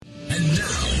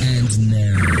And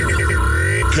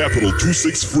now, Capital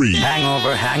 263.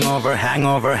 Hangover, hangover,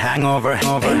 hangover, hangover,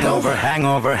 hangover,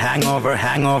 hangover, hangover,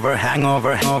 hangover,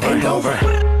 hangover, hangover.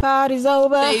 Party's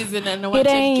over. It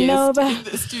ain't over. In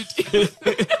the studio.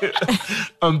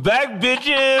 I'm back,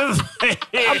 bitches.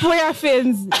 Up your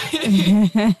fins.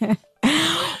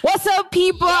 What's up,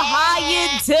 people? How you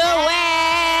doing?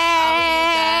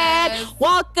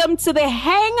 Welcome to the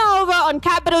Hangover on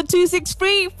Capital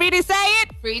 263. Free to say it,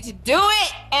 Free to do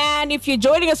it. and if you're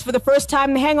joining us for the first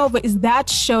time, the Hangover is that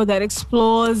show that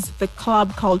explores the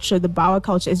club culture, the bar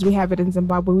culture, as we have it in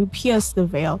Zimbabwe. We pierce the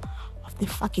veil of the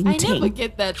fucking I tape. never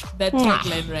get that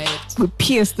tagline right. We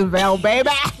pierce the veil, baby.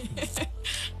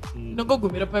 No go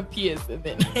me up my peers and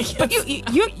then. But you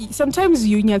sometimes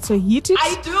you need to hit it.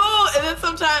 I do, and then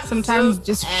sometimes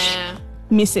just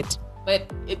miss it.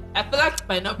 But I feel like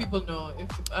by now people know if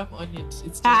I'm on it,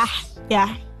 it's just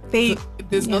Yeah.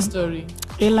 there's no story.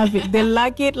 They love it. They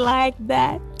like it like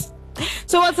that.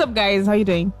 So what's up, guys? How you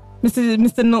doing,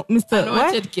 Mr.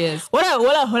 Unwanted guest. What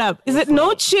up? Is it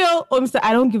no chill or Mr.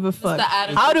 I don't give a fuck?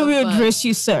 How do we address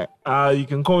you, sir? You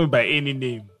can call me by any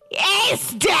name.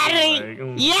 Yes,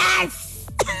 daddy. Yes.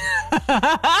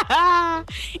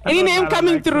 Any name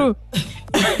coming through?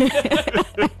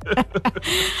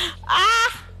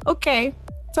 Okay.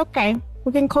 It's okay.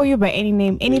 We can call you by any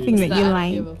name, anything that you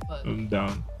like. I'm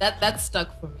down. That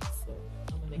stuck for me, so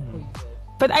I'm gonna call you that.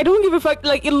 But I don't give a fuck.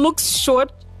 Like, it looks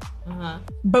short,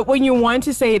 but when you want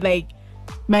to say it, like,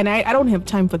 man, I don't have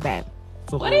time for that.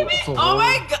 What do you mean? Oh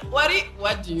my god!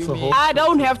 What do you mean? I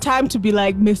don't have time to be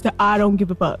like Mr. I don't give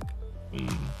a fuck.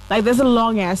 Like, that's a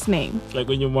long ass name. Like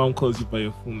when your mom calls you by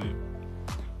your full name.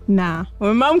 Nah,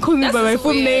 when my mom calls me by my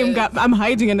full name, I'm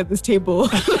hiding under this table.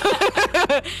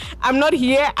 I'm not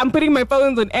here. I'm putting my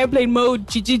phones on airplane mode,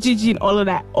 GG, and all of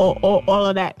that, all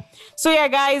of that. So yeah,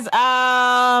 guys,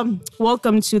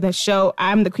 welcome to the show.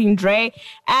 I'm the Queen Dre,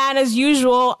 and as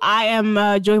usual, I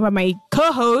am joined by my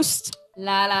co-host,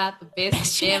 Lala, the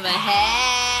best she ever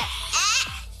had.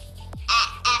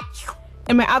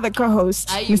 and my other co-host,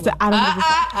 Mr. I don't give a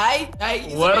fuck. Hi.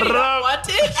 What up?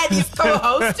 Wanted and he's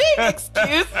co-hosting.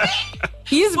 Excuse me.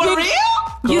 He's For been, real?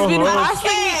 He's been I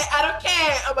hustling. don't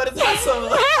care about his hustle.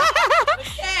 I don't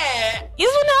care. He's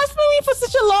been hustling me for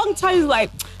such a long time. He's like,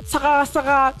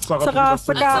 Saka.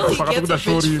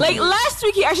 Like last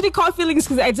week, he actually caught feelings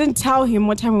because I didn't tell him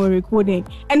what time we were recording,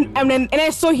 and then I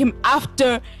saw him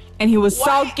after, and he was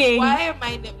sulking. Why am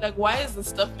I like? Why is the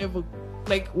stuff never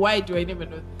like? Why do I never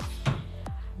know?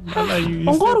 On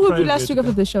what will be last week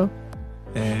after the show?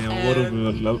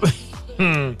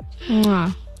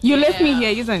 You left me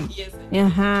here, isn't it?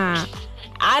 Yes.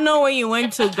 I know where you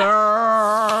went to,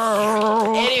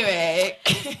 girl. Anyway.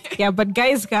 Yeah, but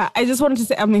guys, I just wanted to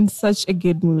say I'm in such a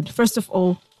good mood. First of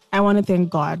all, I want to thank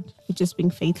God for just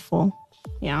being faithful.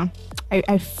 Yeah.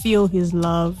 I feel his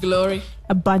love. Glory.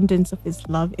 Abundance of his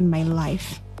love in my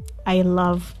life. I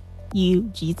love you,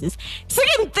 Jesus.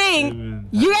 Second thing,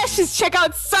 you guys should check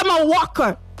out Summer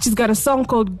Walker. She's got a song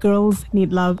called Girls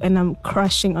Need Love, and I'm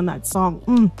crushing on that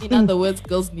song. In other words,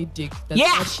 girls need dick. That's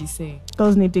what she's saying.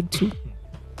 Girls need dick too.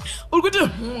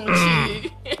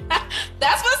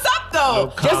 That's what's up,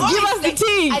 though. Just give us the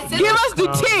tea. Give us the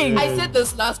tea. I said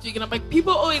this last week, and I'm like,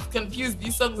 people always confuse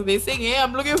these songs, and they sing, "Hey,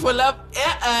 I'm looking for love."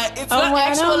 It's not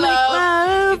actual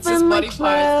love. It's just body parts,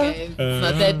 guys. It's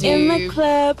not that deep.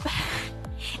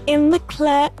 In the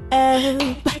club.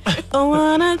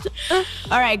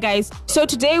 All right, guys. So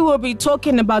today we'll be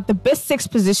talking about the best sex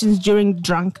positions during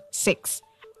drunk sex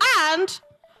and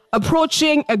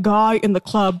approaching a guy in the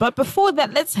club. But before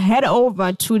that, let's head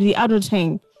over to the other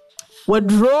thing.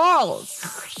 Withdrawals.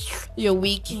 Your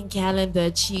weekend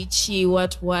calendar, chi,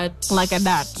 what? Like a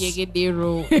that.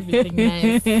 Yegadero, everything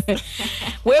nice.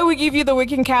 Where we give you the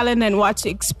weekend calendar and what to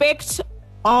expect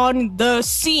on the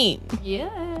scene.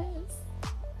 Yes.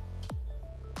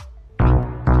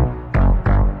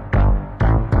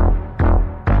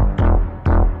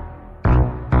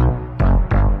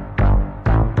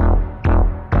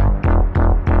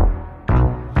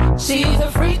 She's a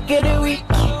freak of the week.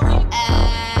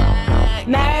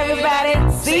 Now everybody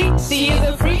see she's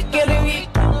a freak of the week.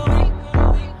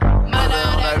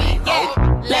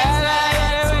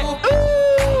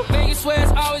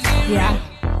 Yeah.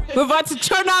 We're about to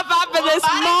turn up after this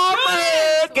moment.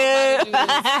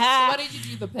 What did you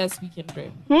do the past weekend,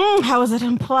 Dre? How was it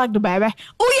unplugged, baby?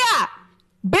 Oh yeah!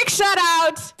 Big shout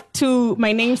out to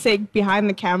my namesake behind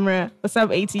the camera. What's up,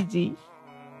 ATG?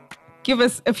 Give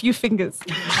us a few fingers.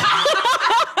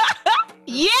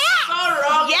 Yeah! So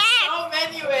wrong. Yeah! So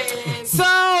many ways.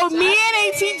 So me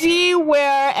and ATG were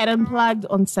at Unplugged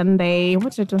on Sunday.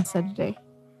 What did I do on Saturday?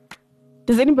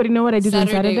 Does anybody know what I did on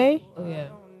Saturday? Oh yeah.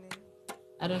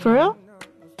 I don't know. For real?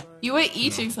 You were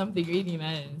eating something really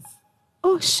nice.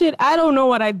 Oh shit, I don't know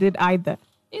what I did either.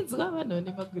 It's never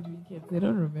good weekends. I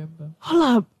don't remember. Hold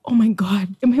up. Oh my god.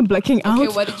 Am I blacking out?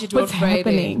 Okay, what did you do What's on Friday?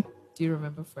 happening? Do you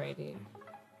remember Friday?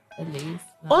 At least.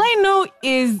 No. All I know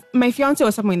is my fiance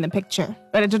was somewhere in the picture,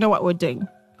 but I don't know what we're doing.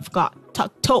 Forgot.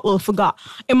 Total forgot.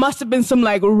 It must have been some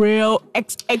like real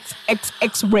X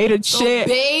rated shit.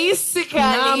 Basically, You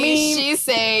know what I mean? she's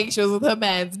saying she was with her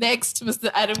man's. Next, Mr.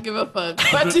 I don't give a fuck.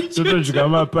 What did you Don't do? you got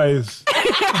my pies?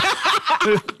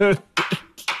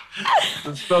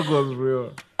 The struggle was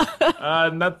real.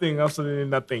 Nothing, absolutely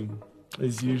nothing.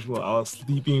 As usual, I was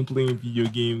sleeping, playing video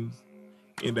games,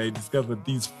 and I discovered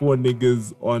these 4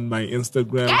 niggas on my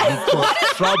Instagram who caused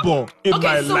trouble in my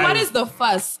Okay, so life. what is the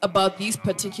fuss about these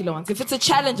particular ones? If it's a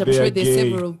challenge, I'm They're sure there's gay.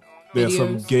 several There's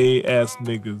some videos. gay ass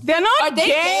niggas. They're not Are they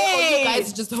gay or you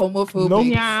guys are just homophobic? Nope.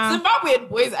 Yeah. Zimbabwean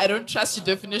boys, I don't trust your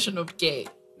definition of gay.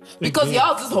 Because gay.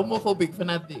 y'all just homophobic for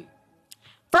nothing.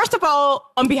 First of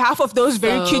all, on behalf of those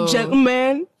very cute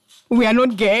gentlemen, we are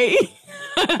not gay.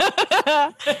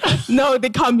 No, they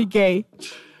can't be gay.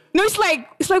 No, it's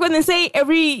like when they say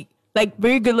every like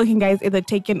very good looking guy is either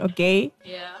taken or gay.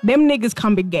 Yeah. Them niggas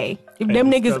can't be gay. If I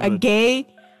them niggas are discovered- gay,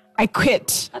 I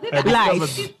quit I think I that's discovered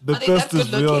life. the Are they thirst that is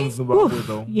good real in looking? Zimbabwe, Oof,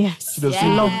 though. yes. Should have Yes.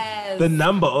 seen the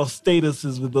number of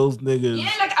statuses with those niggas.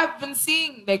 Yeah, like I've been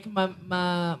seeing like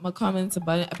my comments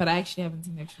about it, but I actually haven't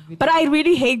seen the actual video. But I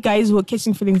really hate guys who are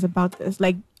catching feelings about this.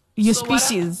 Like your So what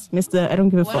species, Mister. I don't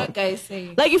give a what are fuck. guys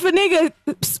saying? Like if a nigga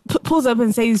pulls up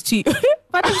and says to you,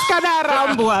 "But it's kinda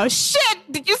Rambo." Shit!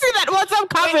 Did you see that WhatsApp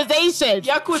conversation?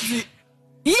 Yakuzi.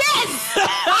 Yes,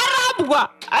 Arabwa.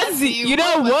 Azi, you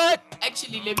know what?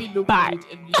 Actually, let me look Bye. at it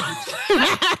and read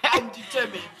it. I'm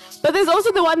determined. But there's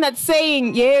also the one that's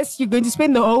saying, "Yes, you're going to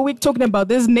spend the whole week talking about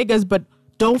these niggas, but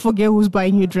don't forget who's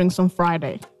buying you drinks on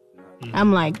Friday."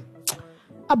 I'm like,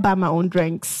 I buy my own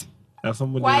drinks. Now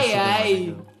somebody Why else said,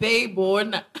 I they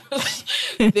born?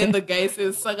 Then the guy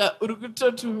says, "Saka urukuto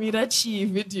tumira chi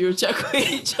video chako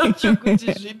icho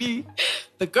chokuti zvidi."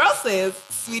 The girl says,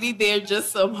 "Sweetie, they're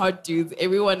just some hot dudes.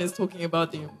 Everyone is talking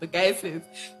about them." The guy says,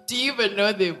 "Do you even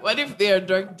know them? What if they are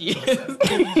drug dealers?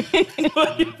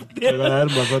 What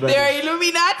if they're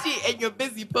Illuminati and you're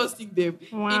busy posting them?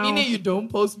 Wow. Inine, you don't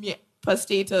post me per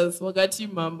status.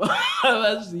 Wakati mama."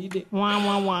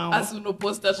 Wow. As uno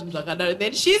posta zvinhu zvakadaro.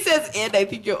 Then she says, "Ed, I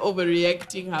think you're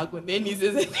overreacting, Haku." And then he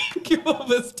says, "I think you've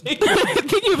overstayed." I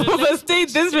think you've overstayed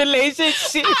this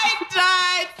relationship. I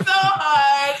died so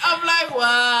hard. I'm like,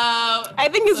 wow. I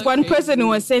think it's So one crazy. person who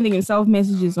was sending himself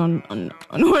messages on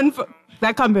one.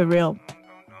 That can't be real.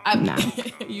 Nah.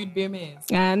 You'd be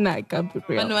amazed. Nah, it can't be But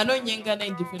real. no, I know nyengana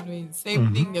in different ways.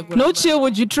 Same thing. they're gonna No buy. chill.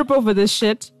 Would you trip over this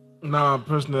shit? Nah,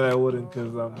 personally, I wouldn't,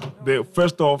 because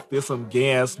first off, there's some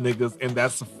gay ass niggas, and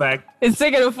that's a fact. And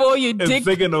second of all, your And dick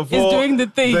second of is all, doing the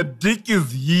thing. The dick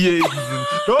is here.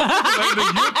 Don't put it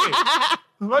in the UK.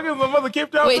 Fucking my mother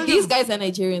Cape Town. Wait, niggas. these guys are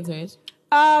Nigerians, right?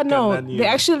 No, Ghanaian. they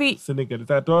actually. Senegal.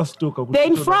 They're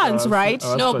in France, right?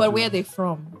 No, but where are they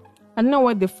from? I don't know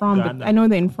where they're from, Ghana. but I know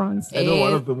they're in France. I know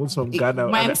one of them was from Ghana.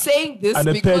 I'm saying this and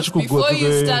a because page could go before to you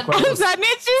the- start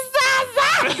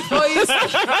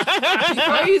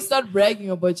before you start bragging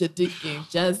about your dick game,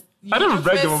 just I never need to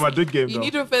bragged first- about my dick game, You though.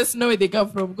 need to first know where they come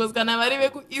from because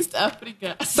Kanamari East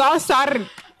Africa. So sorry.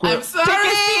 I'm sorry. Take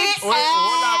a seat.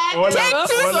 Hold up. Take 2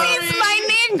 Hold up. seats, my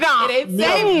nigga. It ain't Me,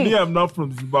 saying. me, I'm not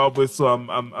from Zimbabwe, so I'm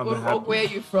happy. Where are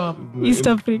you from? East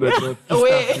Africa.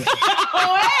 Where?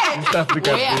 East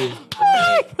Africa. Where? babe.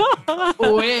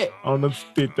 Where? I'm not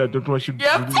state. I don't want you to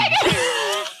You're do taking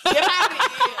Get out of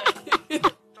here.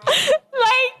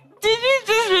 Like, did you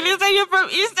just really say you're from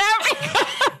East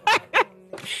Africa?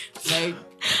 Like,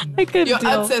 I couldn't your deal.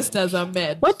 ancestors are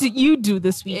mad. What did you do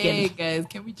this Hey weekend? guys,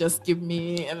 can we just give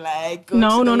me like go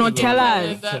No, to no, the no, weekend tell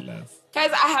us. calendar? Tell us.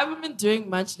 Guys, I haven't been doing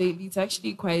much lately. It's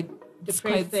actually quite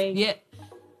Depressing. Yeah.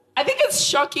 I think it's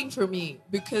shocking for me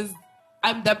because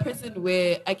I'm that person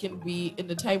where I can be in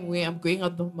the time where I'm going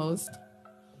out the most.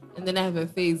 And then I have a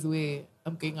phase where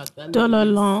I'm going out the Dollar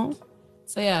least. long.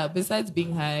 So yeah, besides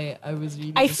being high, I was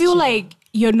really I just feel chilling. like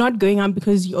you're not going out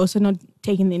because you're also not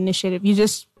taking the initiative. You're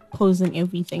just posing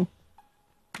everything.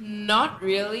 Not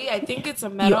really. I think it's a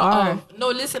matter are. of no.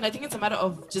 Listen, I think it's a matter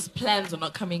of just plans are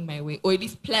not coming my way, or at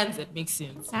least plans that make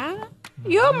sense.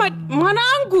 Yo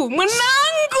mwanangu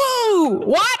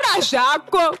wada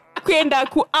zvako kuenda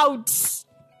ku out.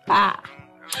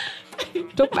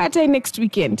 Talk about it next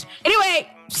weekend. Anyway,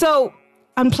 so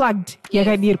unplugged.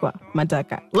 Yakadirwa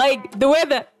Madaka. Like the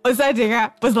weather was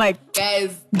like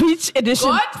Guys, beach edition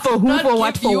God for who, not for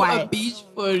what, give for you why. a beach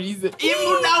for a reason.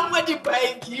 Even now when you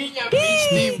buy giving a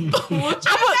beach name.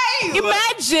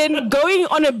 Imagine going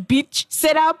on a beach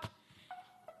setup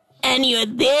and you're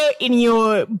there in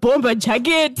your bomber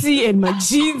jacket and my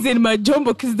jeans and my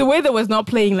jumbo because the weather was not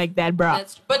playing like that, bro.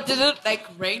 But did it like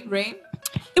rain?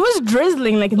 It was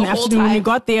drizzling like in the whole afternoon. When you time?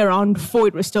 got there around 4,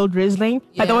 it was still drizzling.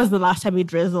 But that Yeah. was the last time it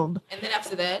drizzled. And then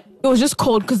after that, It was just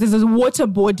cold because there's a water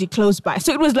body close by.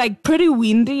 So it was like pretty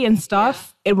windy and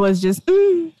stuff. It was just,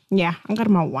 yeah, I got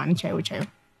my one chai.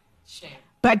 shame.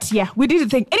 But yeah, we did the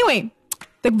thing. Anyway,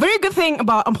 the very good thing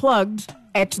about Unplugged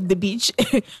at the beach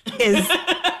is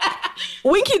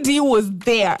Winky D was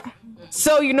there.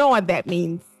 So you know what that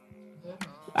means.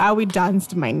 We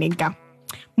danced, my nigga.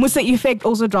 Musa Effect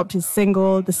also dropped his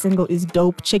single. The single is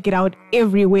dope. Check it out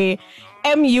everywhere.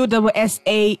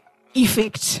 MUSSA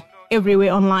Effect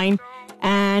everywhere online.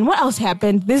 And what else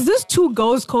happened? There's these 2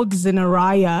 girls called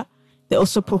Zenaraya. They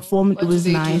also performed. What it was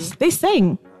do they nice. do? They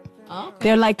sang. Oh, okay.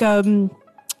 They're like A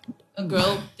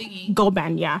girl thingy. girl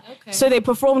band, yeah. Okay. So they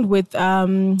performed with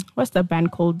what's the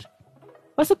band called?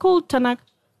 What's it called, Tanak?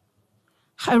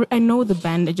 I know the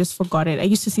band, I just forgot it. I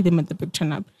used to see them at the big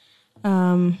turn up.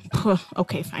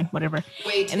 Okay, fine, whatever.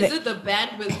 Wait, And is it the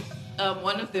band with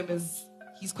one of them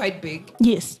he's quite big?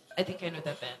 Yes, I think I know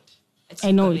that band. just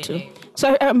I know forgot it their too. name.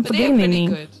 So I'm But they're forgetting their pretty name.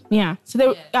 good. Yeah. So they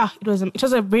it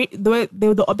was a very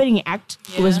the opening act.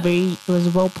 It was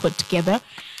well put together.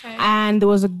 Okay. And there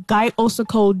was a guy also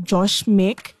called Josh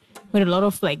Mick with a lot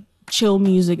of like chill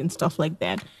music and stuff like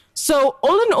that. So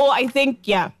all in all, I think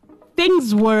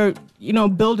things were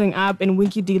building up and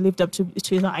Winky D lived up to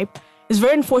the hype. It's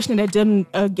very unfortunate I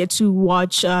didn't get to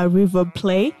watch River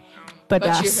play, but you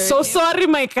heard so him? sorry,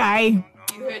 my guy.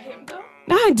 You heard him though?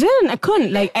 No, I didn't. I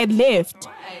couldn't. Like, I left.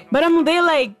 Why? But I'm there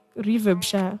like, Reverb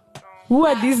Sha. Who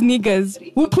are these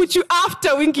niggas? Who put you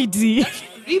after Winky D?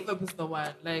 Reverb is the one.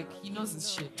 Like, he knows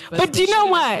his shit. But do you know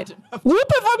what? Who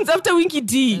performs after Winky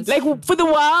D? That's Like, true. for the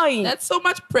wine. That's so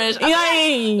much pressure.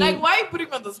 Yeah. Like, why are you putting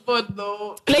me on the spot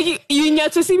though? Like, you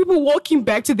need to see people walking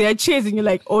back to their chairs and you're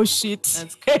like, oh shit.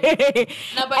 That's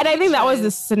No, but and I he think that was should.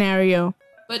 the scenario.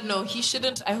 But no, he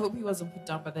shouldn't. I hope he wasn't put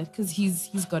down by that because he's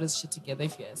got his shit together,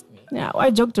 if you ask me. Yeah,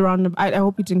 I joked around. I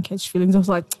hope you didn't catch feelings. I was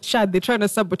like, Shad, they're trying to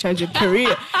sabotage your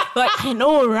career. Like, I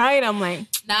know, right? I'm like,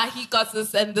 Nah, he got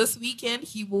this, and this weekend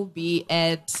he will be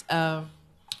at.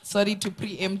 Sorry to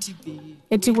preempt the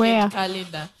At weekend where?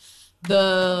 calendar.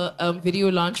 The video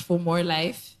launch for More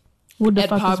Life what the at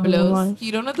fuck is going Pablo's. on?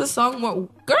 You don't know the song? More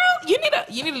Girl, you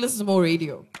need to listen to more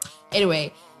radio.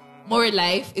 Anyway, More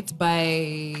Life. It's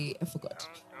by I forgot,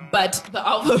 but the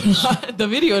album, the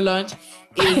video launch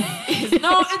is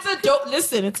no. It's a dope.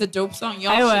 Listen, it's a dope song.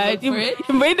 Y'all should look for it.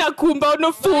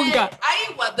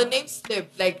 What the name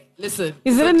slipped. Like, listen.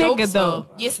 Is it's it a dope nigga, song. though?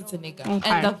 Yes, it's a nigga. Okay.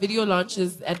 And the video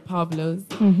launches at Pablo's.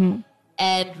 Mm-hmm.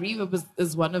 And Reverb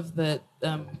is one of the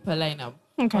per lineup.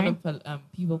 Okay. One of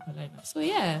people per lineup. So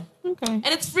yeah. Okay. And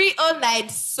it's free all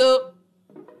night. So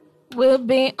We'll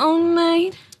be all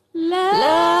night.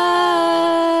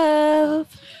 Love.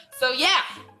 so yeah.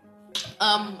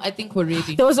 I think we're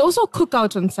ready. There was also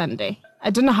cookout on Sunday. I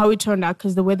don't know how it turned out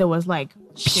because the weather was like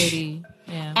Shitty.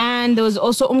 Yeah. And there was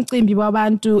also umcimbi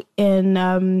wabantu in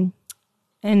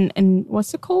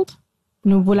what's it called?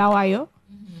 No, Bulawayo.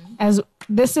 As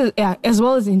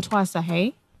well as in Twasa,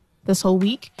 hey, this whole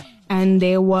week. And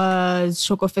there was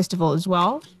Shoko Festival as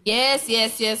well. Yes.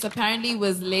 Apparently it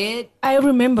was lit. I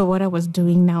remember what I was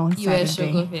doing now on You were at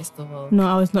Saturday. Shoko Festival. No,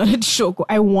 I was not at Shoko.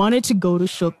 I wanted to go to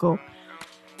Shoko,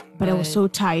 but I was But- so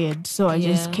tired, so I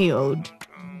just Yeah. KO'd.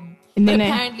 And But then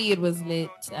apparently it was lit.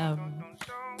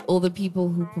 All the people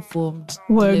who performed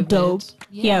were delivered. dope.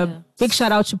 Yeah, big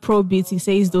shout out to Pro Beats. He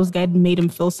says those guys made him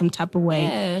feel some type of way.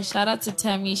 Yeah, shout out to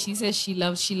Tammy. She says she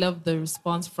loved the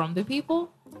response from the people.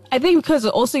 I think because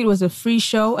also it was a free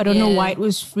show. I don't know Yeah. why it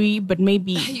was free, but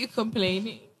maybe Are you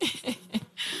complaining?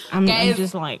 I'm Guys,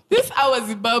 just like. This our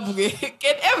Zimbabwe.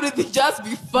 Can everything just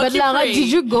be But fucking Lara, free?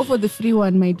 did you go for the free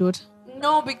one, my daughter?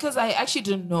 No, because I actually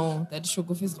didn't know that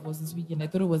Shoko Festival was this weekend. I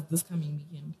thought it was this coming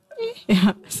weekend.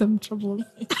 Yeah, some trouble.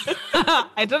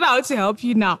 I don't know how to help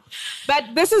you now. But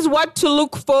this is what to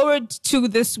look forward to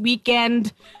this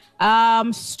weekend.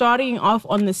 Starting off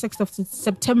on the 6th of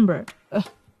September.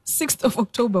 6th of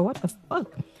October, what the fuck?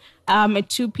 At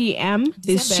 2 p.m.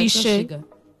 There's December, Shisha.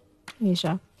 Yeah,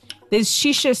 sure. There's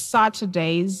Shisha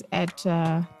Saturdays at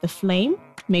the Flame.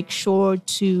 make sure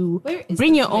to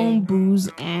bring your own booze,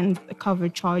 and the cover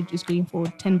charge is going for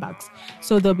 $10.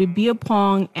 So there'll be beer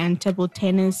pong and table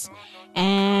tennis,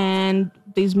 and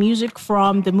there's music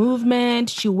from The Movement,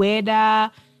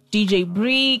 Chiweda, DJ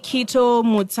Bree, Keto,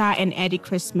 Mutsa, and Eddie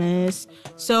Christmas.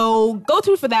 So go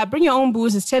through for that. Bring your own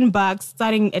booze. It's $10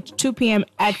 starting at 2 p.m.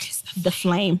 at The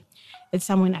Flame. It's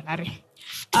somewhere in Agari.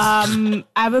 I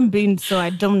haven't been, so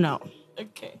I don't know.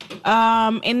 Okay.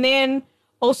 And then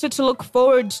also to look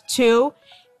forward to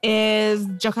is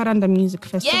Jacaranda Music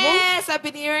Festival. Yes, I've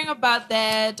been hearing about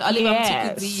that.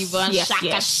 Shaka,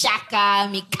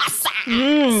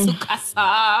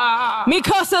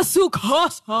 Mikasa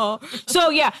Sukasa. So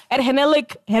yeah, at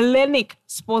Hellenic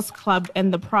Sports Club,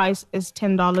 and the price is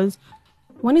 $10.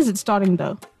 When is it starting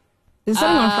though? Is it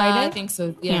starting on Friday? I think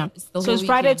so. Yeah. It's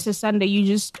Friday to Sunday. You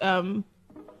just go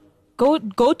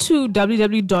to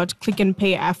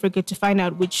www.clickandpayafrica to find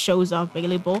out which shows are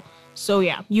available. So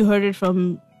yeah, you heard it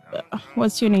from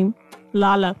what's your name?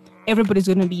 Lala. Everybody's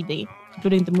gonna be there,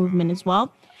 including The Movement as well.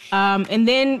 And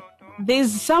then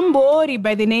there's somebody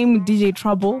by the name DJ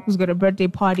Trouble who's got a birthday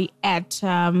party at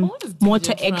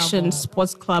Motor Action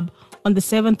Sports Club on the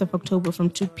 7th of October from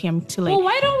 2 p.m. till 8. Well,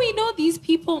 why don't we know these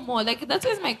people more? Like, that's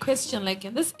always my question. Like,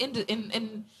 in this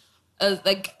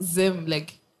like Zim,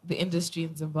 like the industry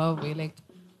in Zimbabwe, like,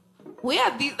 where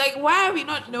are these? Like, why are we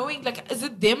not knowing? Like, is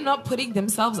it them not putting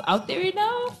themselves out there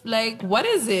enough? Like, what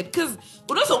is it? Because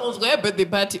we don't almost go to a birthday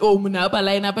party, Munaba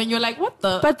line up, and you're like, what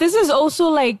the? But this is also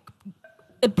like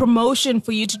a promotion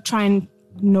for you to try and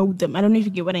know them. I don't know if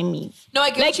you get what I mean. No, I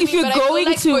get like what you if mean, you're but going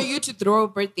I feel like to for you to throw a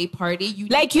birthday party, you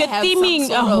like need you're to have theming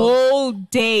some a whole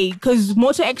day, because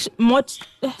Motor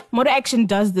Action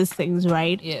does these things,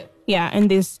 right? Yeah, and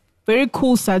there's very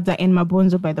cool sadza in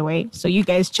Mabonzo, by the way. So you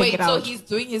guys check it out. So he's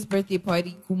doing his birthday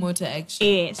party Kumo to Action.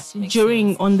 Yes,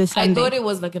 on the Sunday. I thought it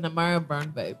was like an Amara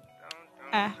Brown vibe.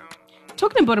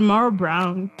 Talking about Amara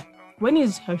Brown, when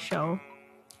is her show?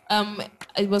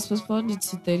 It was postponed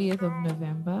to 30th of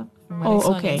November. From what I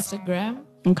saw on Instagram.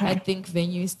 Okay. I think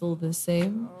venue is still the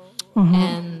same.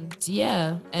 And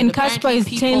yeah. And Casper is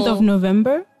 10th of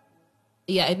November?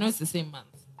 Yeah, I know it's the same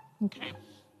month. Okay.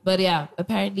 But yeah,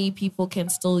 apparently people can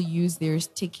still use their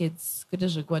tickets. So people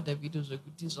had bought them because it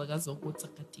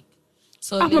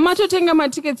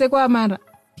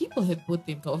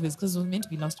was meant to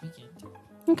be last weekend.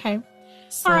 Okay.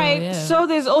 So, all right. Yeah. So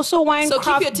there's also wine so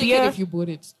craft keep your beer. ticket if you bought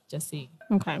it. Just saying.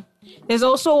 Okay. There's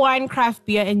also wine craft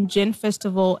beer and gin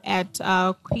festival at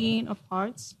Queen of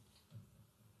Hearts.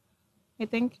 I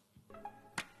think.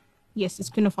 Yes, it's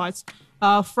Queen of Hearts.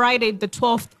 Friday, the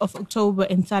 12th of October,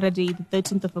 and Saturday, the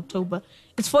 13th of October.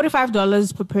 It's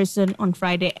 $45 per person on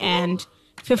Friday and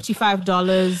 $55 per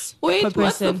person. Wait,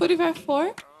 what's the 45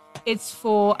 for? It's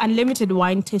for unlimited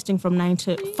wine tasting from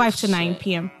 5 to 9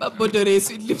 p.m.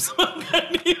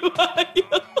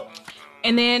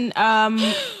 And then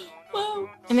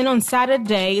on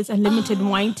Saturday, it's unlimited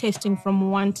wine tasting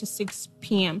from 1 to 6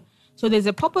 p.m. So there's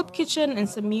a pop-up kitchen and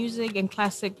some music and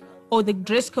classic. The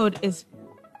dress code is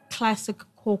classic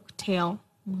cocktail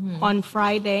on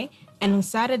Friday. And on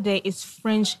Saturday is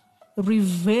French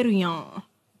Riviera.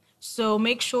 So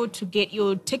make sure to get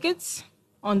your tickets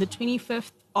on the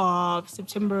 25th of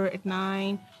September at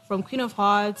 9 from Queen of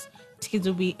Hearts. Tickets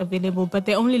will be available, but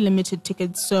they're only limited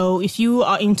tickets. So if you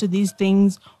are into these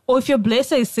things, or if your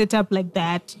blazer is set up like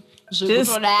that,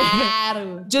 just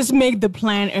make the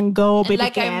plan and go. And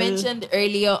like I mentioned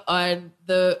earlier on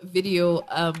the video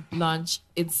launch,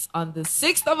 it's on the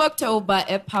 6th of October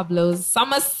at Pablo's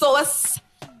Summer Sauce.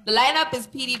 The lineup is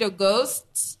PD the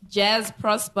Ghost, Jazz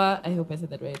Prosper, I hope I said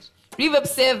that right, Reverb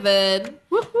 7,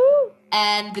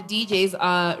 and the DJs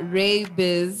are Ray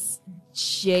Biz,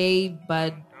 J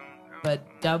Bud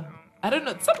Dub, I don't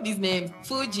know, some of these names,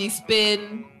 Fuji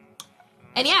Spin,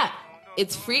 and yeah,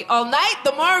 it's free all night.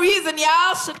 The more reason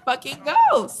y'all should fucking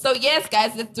go. So yes,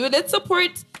 guys, let's do it.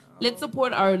 Let's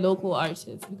support our local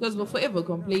artists, because we're forever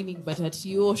complaining, but at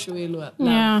you show love.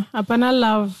 Yeah, apana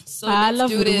love. So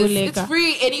let's do this. It's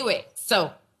free anyway.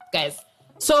 So guys,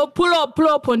 so pull up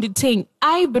on the thing.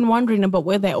 I've been wondering about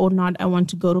whether or not I want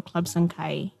to go to Club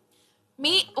Sankai.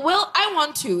 Well, I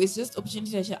want to. It's just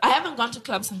opportunity. I haven't gone to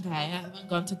Club Sankai. I haven't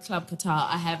gone to Club Qatar.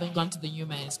 I haven't gone to the New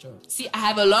Maestro. See, I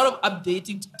have a lot of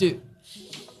updating to do.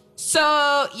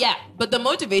 So, yeah. But the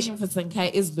motivation for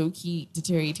Sankai is low-key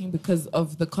deteriorating because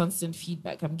of the constant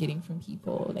feedback I'm getting from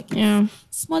people. Like, it's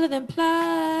smaller than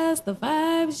plus, the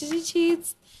vibes, she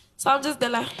cheats. So I'm just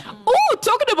there like... Oh,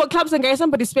 talking about Club Sankai,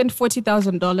 somebody spent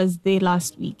 $40,000 there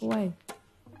last week. Why?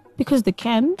 Because they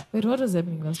can. Wait, what was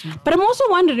happening last week? But I'm also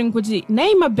wondering, Koji,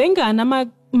 Naima Benga and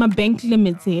my bank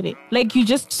limits here. Like you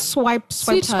just swipe.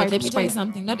 Sweetheart, let me tell you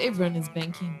something. Not everyone is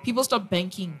banking. People stopped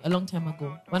banking a long time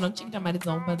ago.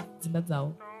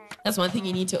 That's one thing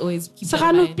you need to always keep in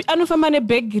mind. A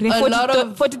lot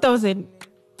of 40,000.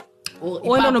 I don't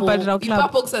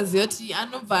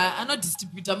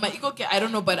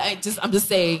know, but I'm just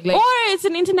saying. Like, or it's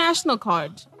an international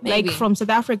card, maybe. like from South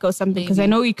Africa or something, because I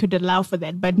know you could allow for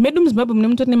that. But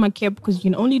because you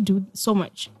can only do so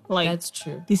much. Like that's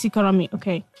true. This economy,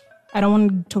 okay. I don't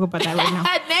want to talk about that right now.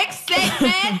 Next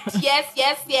segment. yes.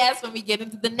 When we get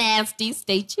into the nasty,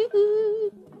 stay tuned.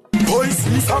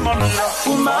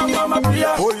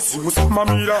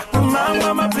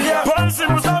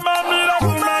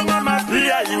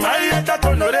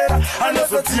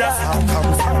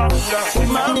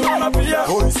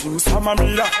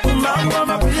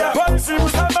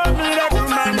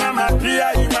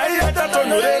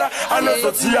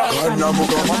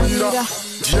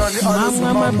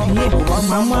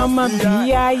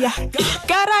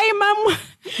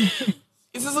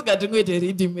 I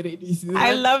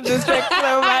love this track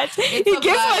so much. He gets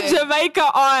my Jamaica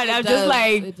on. I'm just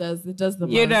like, it does the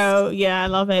most. You know, yeah, I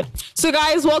love it. So,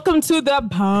 guys, welcome to the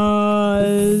buzz,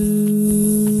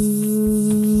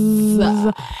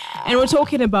 and we're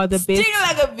talking about the best. Sing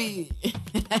like a bee.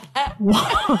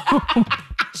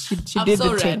 she I'm did so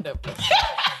the thing. random.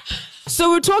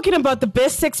 So we're talking about the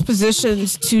best sex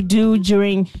positions to do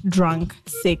during drunk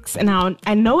sex. And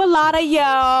I know a lot of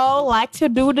y'all like to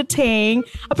do the thing.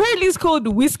 Apparently it's called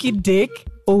whiskey dick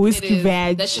or whiskey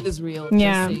vag. That shit is real.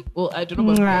 Yeah. Well, I don't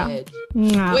know about vag.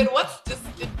 Yeah. Wait, what's this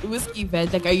whiskey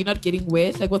vag? Like, are you not getting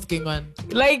wet? Like, what's going on?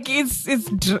 Like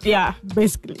yeah,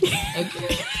 basically.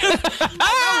 Okay. I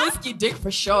know whiskey dick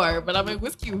for sure, but I'm like,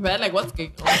 whiskey vag, like, what's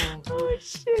going on? Oh,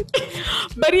 shit.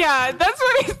 But yeah, that's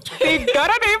what they got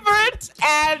a name for it.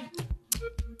 And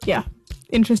yeah,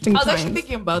 interesting I was times. actually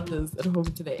thinking about this at home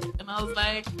today. And I was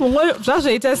like... What does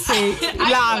it say?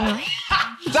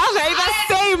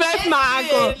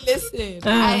 Listen,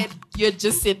 you had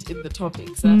just sent in the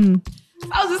topics. So I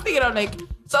was just thinking of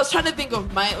so I was trying to think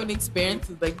of my own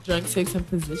experiences, like drunk sex and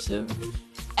positions.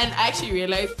 And I actually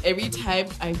realized every time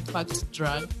I fucked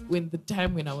drunk, when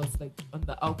I was like on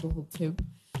the alcohol tip,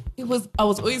 I was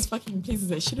always fucking in places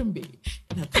I shouldn't be.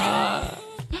 In a car,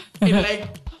 in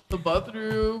like the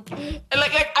bathroom. And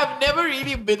like I've never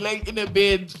really been like in a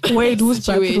bed. Wait, who's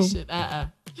situation.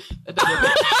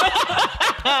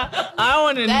 I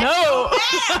want to know.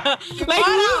 Like,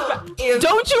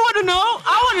 don't you want to know?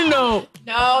 I want to know.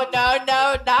 No, not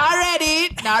ready.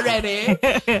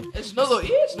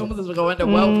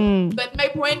 But my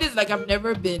point is, like, I've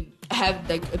never had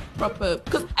like a proper,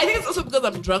 because I think it's also because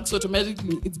I'm drunk, so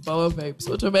automatically it's power vibes.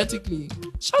 So automatically,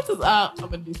 chances are I'm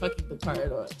gonna be fucking the car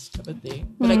or kind of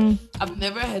thing. But like, I've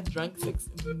never had drunk sex.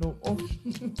 No, oh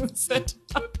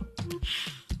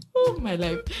my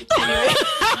life. Anyway.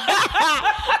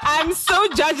 I'm so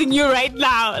judging you right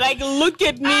now. Like, look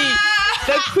at me,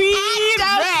 the queen.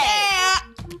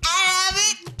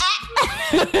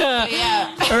 Yeah.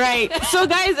 Right. So,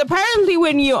 guys, apparently,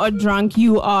 when you are drunk,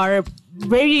 you are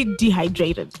very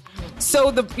dehydrated.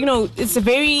 So it's a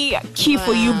very key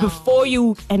for you before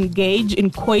you engage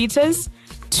in coitus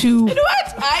to you know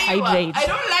what? hydrate. I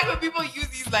don't like when people use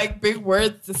these like big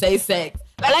words to say sex.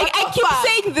 Like I keep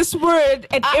saying this word,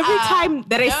 and every time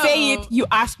that I say it, you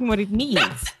ask me what it means.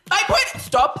 My point is,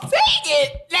 stop saying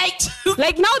it.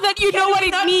 Like now that you know what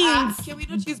it means. Can we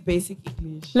not use basic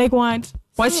English? Like what?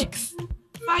 Sex.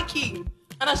 Fucking.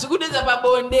 It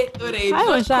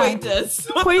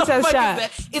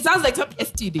sounds like some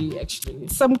STD, actually.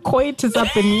 Some coitus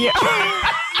up in here.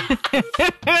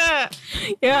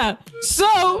 Yeah.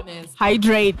 So,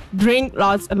 hydrate, drink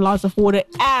lots and lots of water,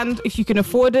 and if you can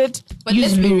afford it, but use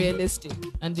let's be lube. realistic.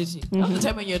 And all the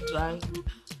time when you're drunk,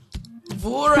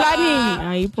 Vura,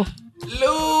 planning.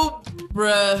 lube,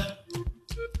 bruh.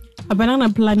 A banana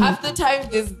planning. Half the time,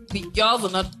 the girls are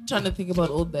not trying to think about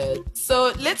all that.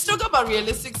 So let's talk about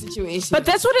realistic situations. But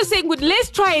that's what I'm saying. Let's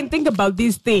try and think about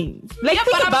these things. Like, yeah,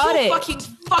 think but about I'm so it. fucking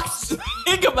fucked to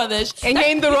think about this. And you're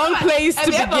in the wrong place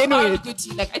to begin with.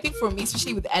 Like, I think for me,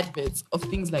 especially with adverts of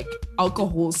things like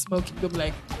alcohol, smoking, I'm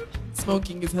like,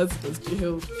 smoking is hazardous to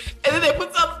health. And then they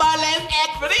put some balance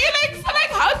advert. And you're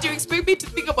like, how do you expect me to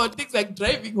think about things like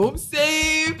driving home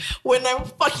safe when I'm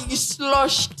fucking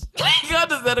sloshed? Like, how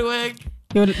does that work?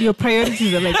 Your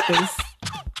priorities are like this.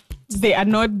 They are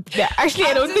not. Actually,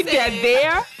 I don't think they are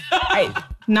there.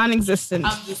 Non-existent.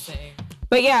 I'm just saying.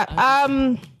 But yeah,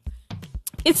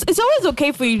 it's always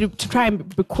okay for you to try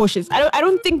and be cautious. I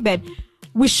don't think that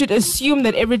we should assume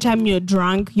that every time you're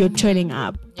drunk, you're turning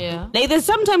up. Yeah. Like there's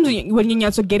sometimes when you're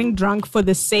also getting drunk for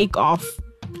the sake of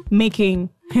making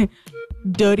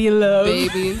dirty love.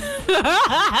 Baby.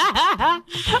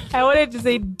 I wanted to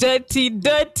say dirty.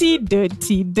 But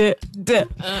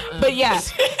yeah,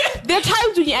 there are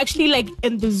times when you're actually like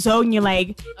in the zone. You're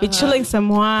like, you're chilling some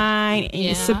wine and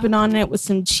you're sipping on it with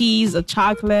some cheese or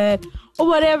chocolate or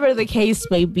whatever the case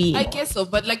may be. I guess so,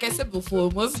 but like I said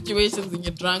before, most situations when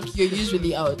you're drunk, you're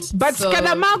usually out. But so,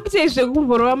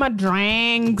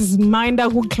 drinks, mind a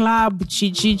club,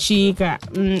 chica.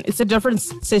 It's a different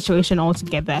situation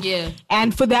altogether. Yeah.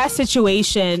 And for that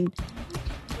situation,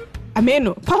 I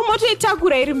mean,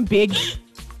 big.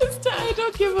 I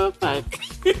don't give a fuck.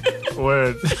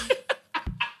 Word.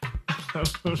 I'm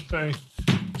trying.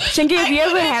 Shanky, have you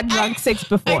ever had drunk sex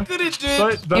before? I couldn't do it.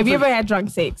 Sorry, Have you ever had drunk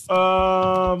sex?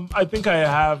 I think I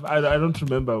have. I don't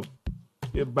remember.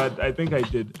 Yeah, but I think I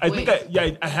did.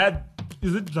 I had.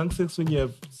 Is it drunk sex when you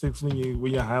have sex when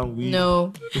you're high on weed?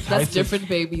 No, It's high that's different, sex.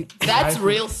 baby. That's high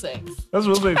real sex. That's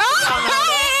real sex.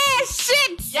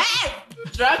 Shit! Yes!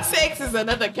 Drunk sex is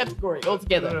another category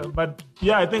altogether. But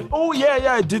yeah, I think. Oh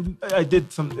yeah, I did. I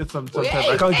did sometimes.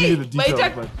 I can't give you the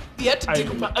details, but you had to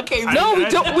think about. Okay, No, we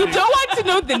don't want to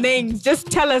know the names. Just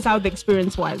tell us how the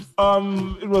experience was.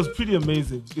 it was pretty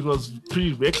amazing. It was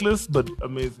pretty reckless, but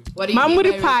amazing. What do you mean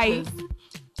Mamuri by pie. reckless?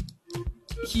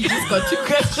 He just got 2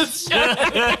 questions. Look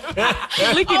at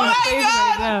his face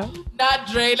right now. Not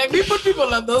Dre. Like we put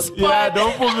people on those spots. Yeah,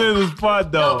 don't put me in the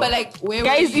spot though. No, but like, where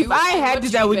Guys, were you? if I And had what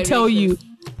it, do I you would mean by tell you. reckless?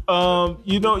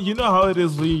 you know how it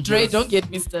is when you Dre, just, don't get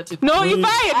me started. No, if I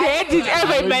had had it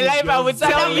ever in my life, I would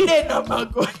tell you.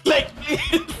 Like,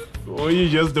 when you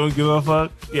just don't give a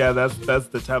fuck. Yeah, that's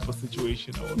the type of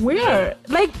situation I was. Where?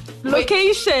 Like,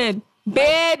 location,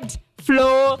 bed,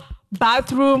 floor,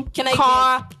 bathroom, Can I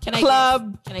car, guess? Can I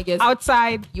club, guess? Can I guess?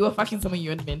 outside. You were fucking someone you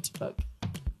weren't meant to fuck.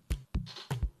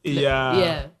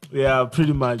 Yeah,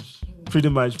 pretty much.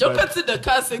 Don't but- consider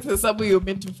car sex as someone you're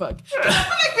meant to fuck. I feel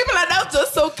like people are now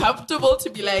just so comfortable to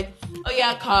be like, oh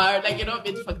yeah, car. Like you're not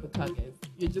meant to fuck the car, guys.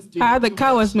 You're just doing The too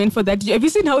car much. was meant for that. Have you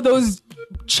seen how those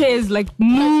chairs like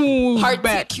move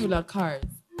back? Particular cars.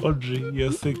 Audrey,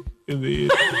 you're sick in the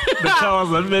head. The car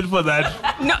was not meant for that.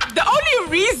 No, the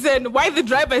only reason why the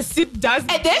driver's seat does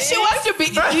And then she wants to be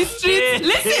in these streets.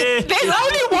 Listen, there's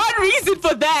only one reason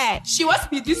for that. she wants to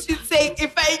be in these streets saying,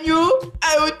 if I knew,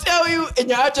 I would tell you. And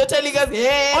you're out here telling us,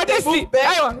 yeah, Honestly,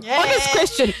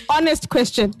 honest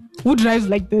question. Who drives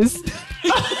like this?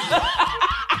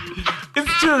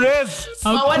 It's to rest.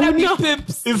 I want to be Hakuna.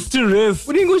 pimps. It's to rest.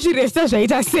 Uningochiresta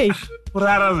zvaita sei?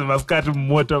 Rara zimasikati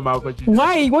moto mako.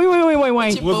 Why? Why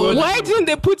Chipo. Why didn't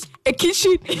they put a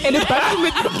kitchen and a bathroom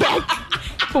at the back?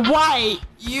 Why?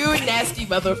 You nasty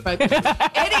motherfucker.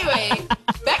 Anyway,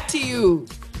 back to you.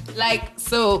 Like,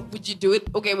 so would you do it?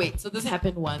 Okay, wait. So this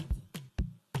happened once.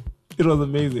 It was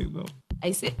amazing though.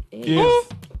 I said, hey. Yes.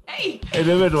 Hey. I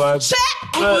never it was.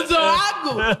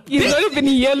 He's not even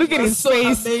here. Look at his So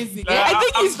face. amazing. I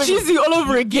think he's cheesy all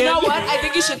over again. You know what? I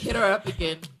think you should hit her up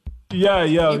again. Yeah.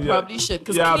 You probably should.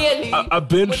 Because clearly... I've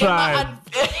been whenever trying.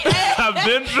 I've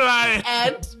been trying.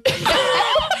 And...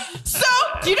 so,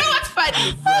 do you know what's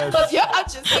funny? Because your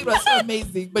action scene was so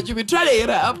amazing, but you've been trying to hit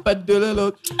her up and do a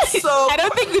lot. So... I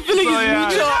don't think the feeling is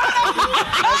mutual.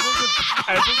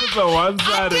 I think it's a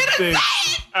one-sided thing.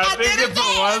 I think it's a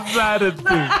one-sided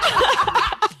thing.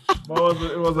 But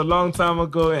it was a long time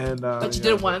ago, and But you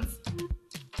did it once.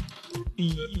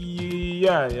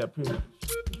 Yeah, pretty much.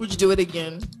 Would you do it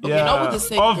again? Okay, Yeah, not with the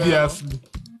same obviously. girl.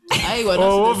 I got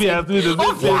Obviously, the same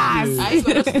Obvious. person. I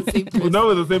got the same person. Not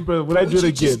with the same person. Would I do Would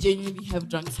it you just again? genuinely have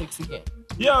drunk sex again?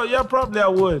 Yeah, probably I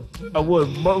would.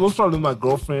 Most probably my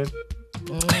girlfriend.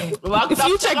 The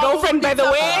future girlfriend, by the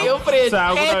way. So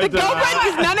I And the would have girlfriend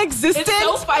is non-existent. It's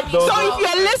so funny. No. So if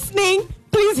you're listening,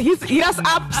 please hit us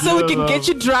up so we can get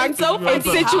you drunk It's so funny and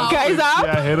set you how- guys up.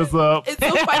 Yeah, hit us up. It's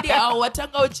so funny how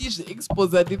watanga uchizi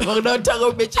expose that it's not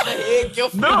tanga mention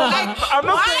No, I'm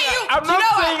not saying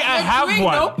I have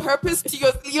one. No purpose to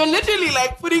your. You're literally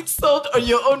like putting salt on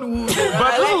your own wound. But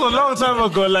that was a long time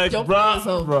ago. Like, Don't put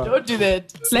yourself. bruh. Don't do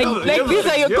that. Like these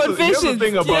are your Here's confessions. the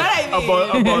thing You know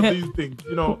what I mean? about these things,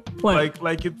 you know, What?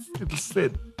 like it's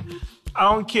said. I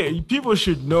don't care. People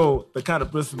should know the kind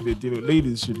of person they're dealing with.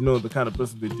 Ladies should know the kind of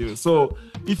person they're dealing with. So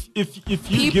if you give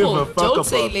People, a fuck don't about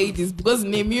say ladies because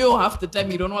name you half the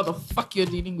time you don't know what the fuck you're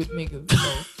dealing with niggas.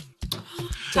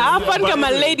 So.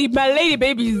 My lady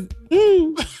babies.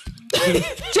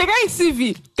 Check out his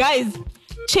CV. Guys,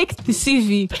 check the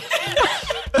CV.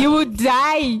 You will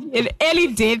die an early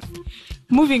death.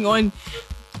 Moving on.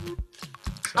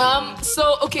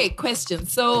 So okay, question.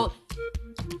 So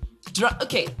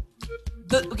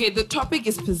the topic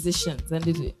is positions, and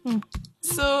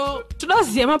So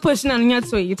tunaziya maportion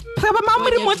anonyatsoita saka mamuri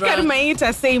When you're motikari drunk.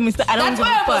 maita say Mr. I don't that's give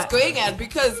where a I was fuck. going at,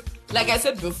 because, like I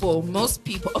said before, most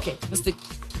people. Okay, Mr.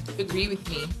 Agree with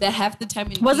me that half the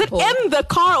time in Was it people, in the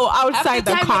car or outside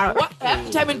the car? Half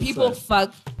the time when people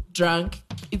fuck drunk,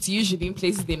 it's usually in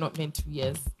places they're not meant to.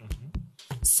 Yes.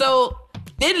 So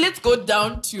then let's go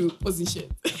down to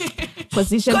position.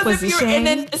 Position. Because if you're in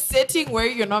a setting where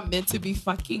you're not meant to be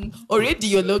fucking, already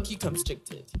you're low-key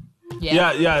constricted.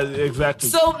 Yeah, exactly.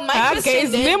 So my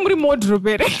question then, memory mode,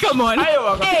 Robert. Come on.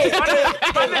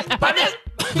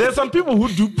 There's some people who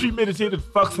do premeditated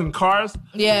fucks in cars.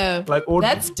 yeah, Like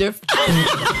that's different.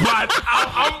 But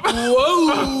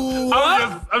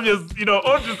I'm just,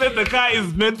 Audrey said the car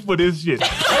is meant for this shit.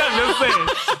 I'm just saying.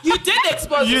 You did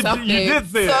expose You yourself did there.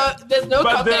 say so it. there's no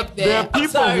But comeback there are I'm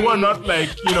people who are sorry. not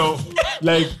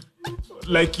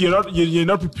like you're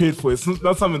not prepared for it. It's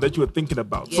not something that you were thinking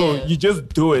about. So Yeah. you just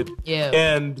do it. Yeah.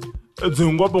 And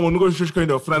Zingwapa when you go to kind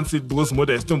of France it goes more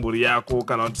than somebody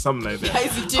kind something like that.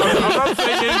 Guys, it I'm did. not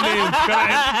saying any names.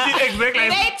 Exactly. It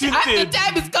ain't, at the Tinted.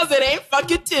 time it's because it ain't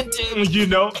fucking tinted.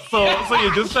 So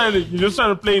you're just trying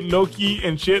to play low key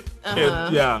and shit.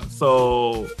 And, yeah.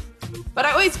 So But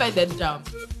I always find that dumb.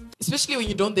 Especially when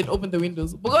you don't then open the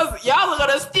windows. Because y'all are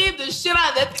gonna steam the shit out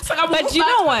of that. But you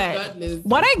know what? Regardless.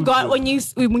 What I got when you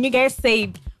guys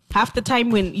say half the time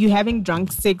when you're having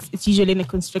drunk sex, it's usually in a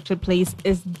constricted place,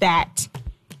 is that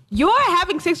you're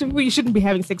having sex with people you shouldn't be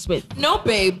having sex with. No,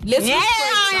 babe. Let's Madam,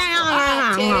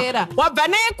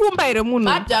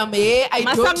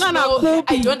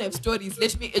 I don't have stories.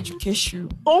 Let me educate you.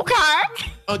 Okay.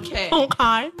 Okay.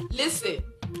 Listen.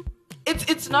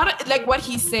 It's not like what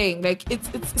he's saying. Like it's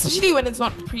especially when it's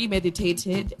not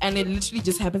premeditated and it literally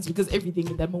just happens because everything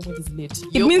in that moment is lit.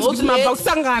 It means both lit, you're both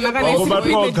you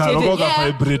can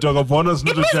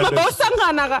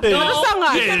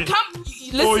come.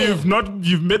 Listen. Or you've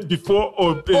met before,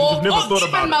 or you've never thought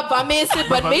about it. Said,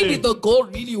 but maybe the goal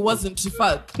really wasn't to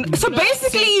fuck. So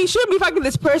basically, you shouldn't be fucking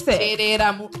this person.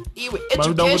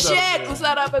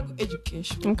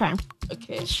 Education. Okay.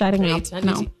 Shutting up.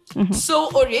 No. So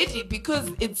already,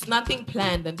 because it's nothing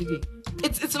planned, and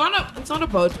it's not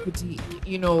about the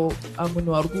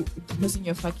person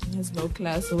you're fucking has no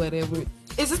class or whatever.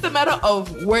 It's just a matter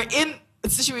of we're in a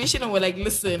situation and we're like,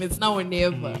 listen, it's now or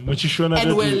never, and we're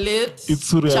lit.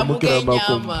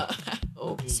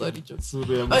 Oh, sorry, jokes.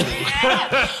 But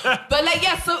like,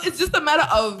 yeah, so it's just a matter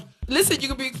of, listen, you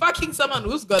could be fucking someone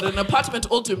who's got an apartment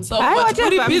all to himself. I'm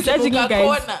judging you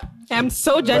guys. I'm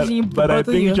so judging you. But I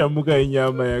think Chamuka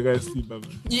inyama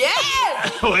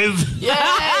Yes!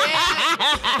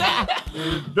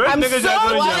 I'm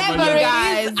so Whatever it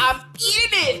guys. is, I'm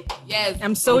eating it. Yes.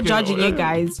 I'm so judging you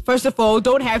guys. First of all,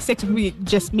 don't have sex with me,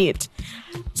 just meet.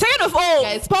 Second of all,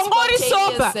 Guys, Pongori spontaneous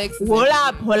sober. sex is Hold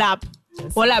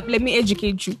up. Let me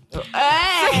educate you.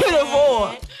 Second of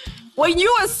all, when you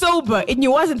are sober and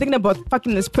you wasn't thinking about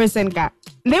fucking this person, guy,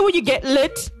 then when you get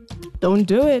lit, don't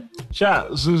do it. Why are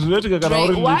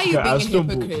you being a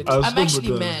hypocrite? I'm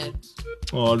actually mad.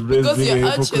 Because you're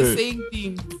out here saying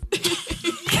things.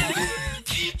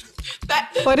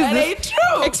 What is that this? ain't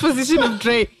true. Exposition of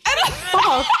Drake.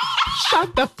 Oh,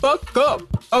 shut the fuck up,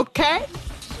 okay?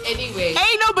 Anyway,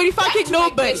 ain't nobody fucking back to my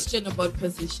nobody. question about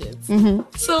positions.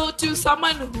 So to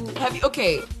someone who have you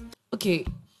okay,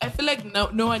 I feel like no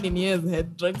one in here has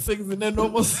had drunk sex in a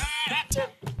normal setting.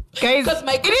 Guys, because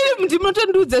my question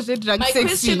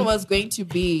was going to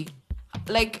be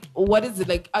like, what is it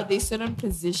like? Are there certain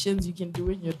positions you can do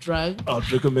when you're drunk? I'd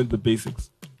recommend the basics.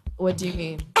 What do you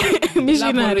mean?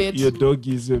 Missionary. Your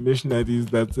doggies, your missionaries,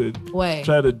 that's it. Why?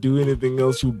 Try to do anything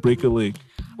else, you break a leg.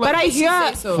 But I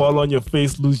hear fall on your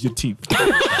face, lose your teeth.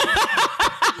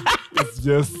 It's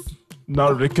just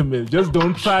not recommended. Just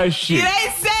don't try shit. It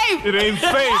ain't safe. It ain't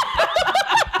safe.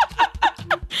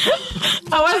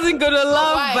 I wasn't gonna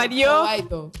laugh, but yo. Why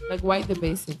though? Like, why the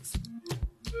basics?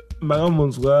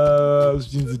 Don't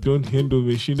handle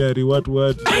machinery. What?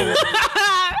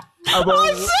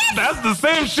 That's the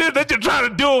same shit that you're trying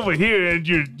to do over here, and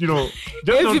just don't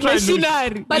try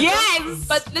machinery. But yes,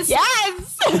 but listen,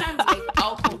 yes. Sometimes like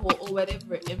alcohol or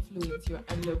whatever influence you're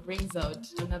under brings out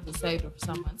another side of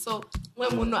someone. So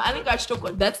when that's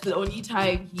the only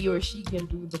time he or she can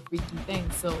do the freaky thing.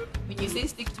 So when you say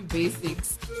stick to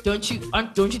basics, don't you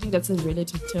think that's a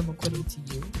relative term according to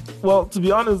you? Well, to be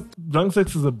honest, drunk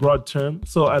sex is a broad term,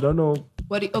 so I don't know.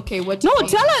 What? No,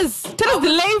 tell us the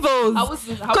labels.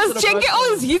 Because Chenge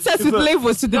always hits us with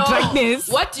labels to the drunkenness.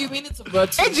 What do you mean it's a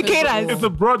broad term? Educate us. It's a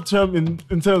broad term in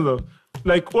terms of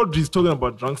like Audrey's talking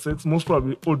about drunk sex. Most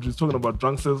probably Audrey's talking about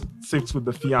drunk sex with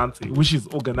the fiance, which is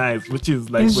organized, which is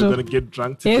like we're gonna get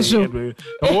drunk today. And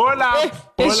hold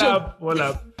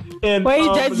up. And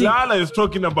Lala is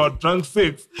talking about drunk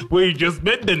sex where you just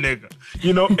met the nigga,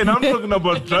 you know. And I'm talking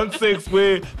about drunk sex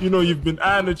where, you know, you've been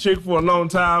eyeing a chick for a long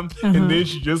time, and then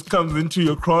she just comes into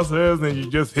your crosshairs and you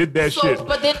just hit that shit.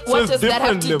 But then what does that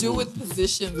have to do with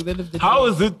positions at the end of the day? How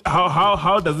is it?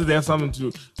 How does it have something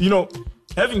to, you know,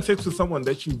 having sex with someone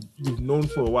that you've known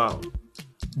for a while?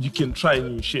 You can try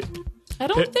new shit. I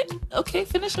don't think. Okay,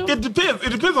 finish up. It depends. It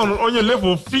depends on your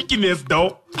level of freakiness,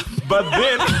 though. But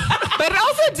then, but it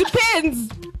also depends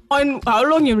on how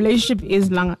long your relationship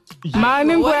is. Long. What is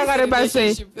the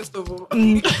relationship, first of all?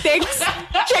 Thanks.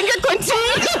 Can you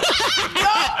continue?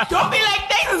 Don't be like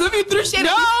thanks as if you threw shit.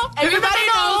 No, everybody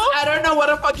knows. I don't know what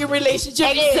a fucking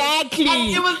relationship is. Exactly.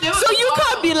 And so you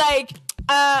can't be like,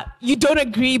 you don't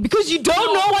agree because you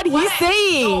don't know what he's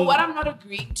saying. No, what I'm not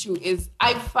agreeing to is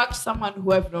I fucked someone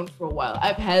who I've known for a while.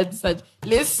 I've had such.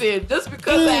 Listen, just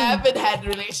because I haven't had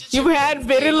relationships, you've had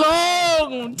very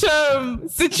long-term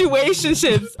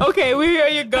situationships. Okay, we hear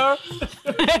you, girl.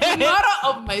 The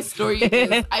moral of my story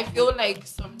is I feel like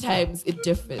sometimes it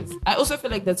differs. I also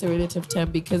feel like that's a relative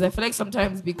term because I feel like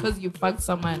sometimes because you fucked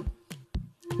someone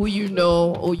who you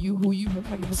know or who you have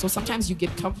fucking, so sometimes you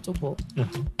get comfortable.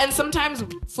 And sometimes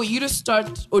for you to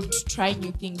start or to try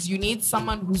new things, you need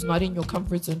someone who's not in your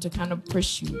comfort zone to kind of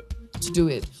push you to do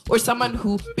it. Or someone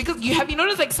who, because you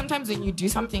noticed like sometimes when you do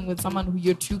something with someone who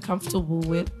you're too comfortable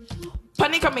with,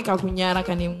 panika meka kunyara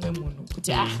kane mwe munhu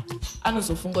kuti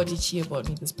anozofunga kuti chii about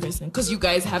me, this person, because you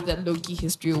guys have that low-key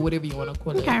history or whatever you want to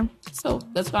call it. So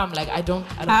that's why I'm like, I don't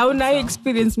how now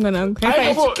experience man.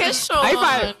 Education.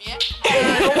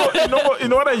 You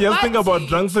know what I just think about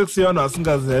drunk sex here now,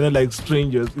 like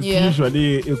strangers. It's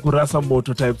usually a kurasa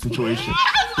moto type situation.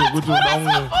 Because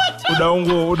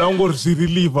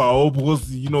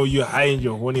you know you're high and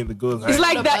you're horny and the girls. It's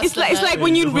like that. It's like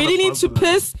when you really need to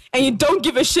piss and you don't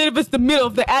give a shit if it's the middle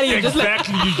of the alley.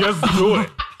 Exactly, you just do it.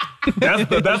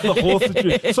 That's the whole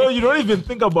situation. So you don't even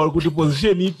think about good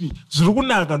position.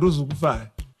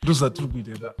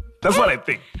 That's what I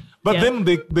think. But then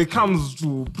there comes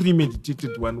to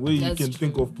premeditated one where you can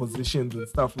think of positions and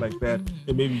stuff like that,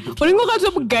 and maybe you can. And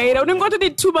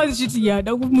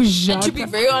to be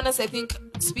very honest, I think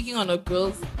speaking on a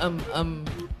girl's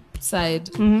side,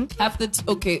 have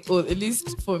the or at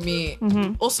least for me,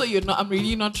 also I'm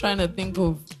really not trying to think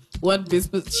of one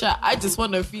business. I just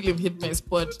want to feel him hit my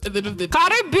spot at the end of the day.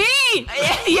 Cardi B!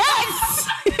 Yes!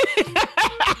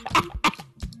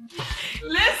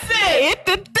 Listen! Hit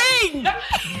the thing!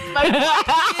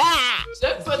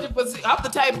 Just 20%. Half the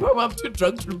time, bro, I'm too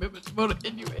drunk to remember tomorrow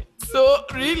anyway. So,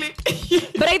 really?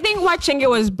 But I think what Chenge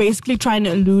was basically trying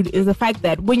to allude is the fact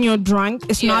that when you're drunk,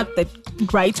 it's not the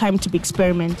right time to be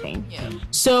experimenting.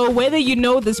 So whether you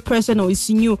know this person or it's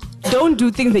new, don't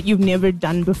do things that you've never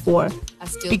done before.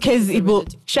 Because it will,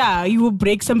 you will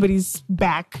break somebody's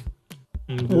back.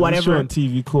 Whatever. Show on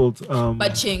TV called...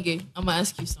 But Chenge, I'm going to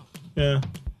ask you something. Yeah.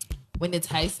 When it's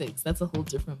high sex, that's a whole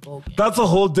different ballgame. That's a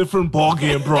whole different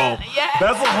ballgame, bro.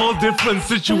 That's a whole different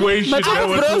situation that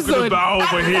we're talking about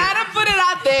over here. I gotta put it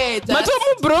out there.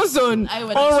 Matomu brozone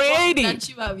already.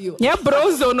 Yeah,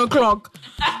 brozone o'clock.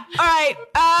 All right.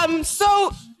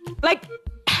 So, like,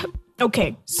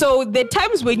 okay. So there are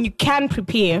times when you can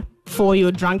prepare for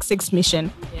your drunk sex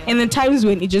mission, and the times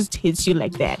when it just hits you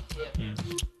like that.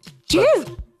 Do you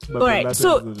guys? All right.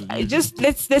 So just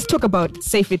let's talk about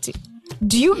safety.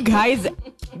 Do you guys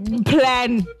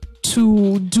plan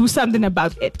to do something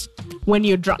about it when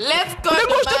you're drunk? Let's go.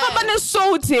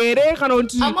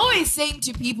 I'm always saying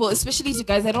to people, especially to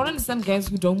guys, I don't understand guys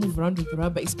who don't move around with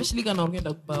rubber, especially what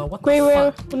the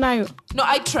fuck? No,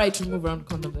 I try to move around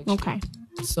condoms. Actually. Okay.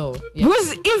 So,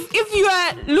 because if you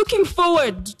are looking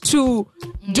forward to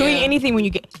doing anything when you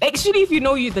get, actually, if you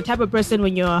know you're the type of person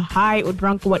when you're high or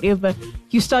drunk or whatever,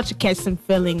 you start to catch some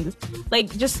feelings.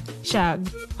 Like just shag.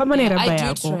 I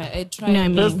try. You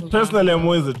know what I mean? Personally, I'm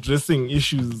always addressing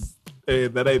issues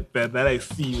that I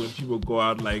see when people go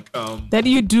out. Like that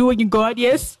you do when you go out.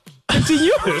 Yes.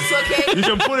 Continue. It's okay. You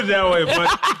can put it that way,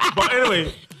 but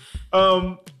anyway.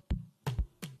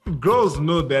 Girls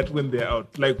know that when they're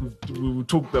out. Like we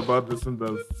talked about this in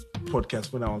the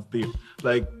podcast when I was there.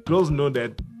 Like girls know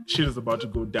that shit is about to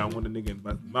go down when a nigga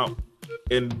invites them out.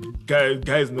 And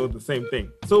guys know the same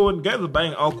thing. So when guys are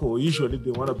buying alcohol, usually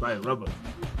they want to buy rubbers.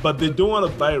 But they don't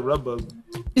want to buy rubbers.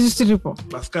 It's just triple.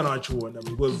 That's kind of what you want them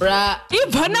because... Bruh.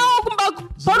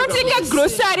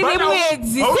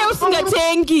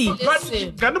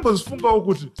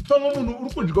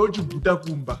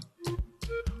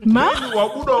 Ma?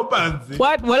 Wabuda panzi.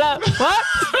 What? What?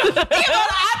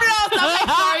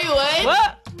 Sorry,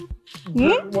 what?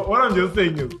 What I'm just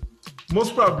saying is,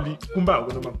 most probably, kumba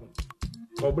kuna maphone.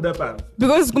 Wabuda panzi.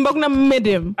 Because kumba kuna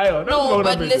medium. No,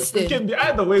 but listen. It can be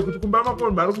either way. Kuti kumba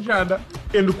maphone baru kushanda.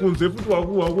 And kunze futhi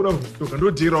wakuda stoka.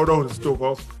 Ndo jira wakuda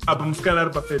stoka. Apa mskana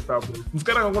ari pa-side papo.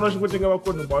 Mskana kakona shingotenga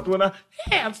maphone. Watuona,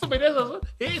 hey, I'm so bad.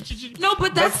 Hey, chichi. No,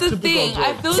 but that's the thing.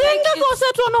 I feel like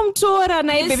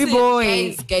baby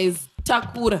boy. Guys,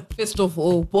 Takura, first of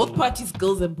all, both parties,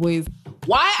 girls and boys.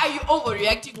 Why are you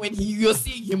overreacting when you're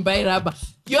seeing him buy rubber?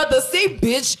 You're the same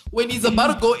bitch when he's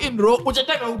about to go in raw. What the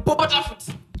fuck?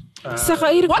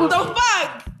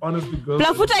 Honestly, girls.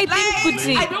 I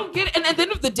don't get it. And at the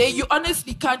end of the day, you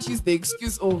honestly can't use the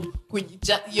excuse of when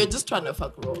you're just trying to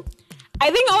fuck raw. I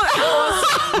think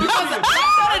because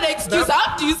that's not an excuse.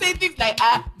 How do you say things like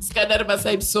it's kind of my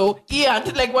side? So yeah,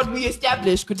 until like what we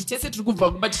established, could you test it to go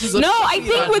back? But she's no, I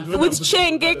think with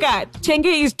Chenge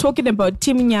is talking about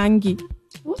Tim Nyangi.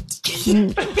 What?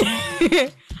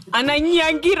 Ana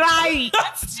Nyangi Rai.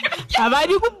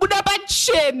 Abadi kubuda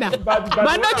bachena.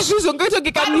 Bana kishuzo ngoto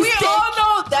kika mistake. We all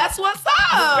know that's what's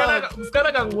up.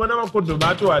 Mskana kangwana makondo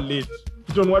mato wa late.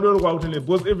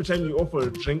 Because every time you offer a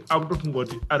drink, I'm talking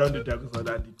about it. I don't do that.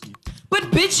 But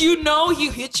bitch, you know he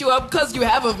hit you up because you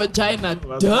have a vagina.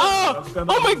 Duh.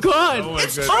 Oh my god.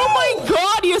 Oh my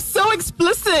god, you're so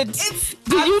explicit.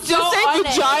 Did you just say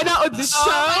vagina on the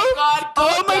show?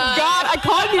 Oh my god, I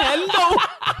can't handle.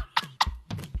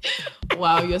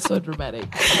 Wow, you're so dramatic.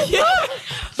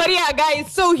 But yeah,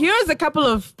 guys, so here's a couple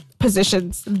of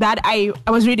positions that I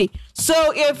was reading.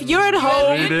 So if you're at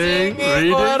home, reading.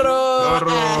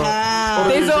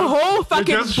 There's a whole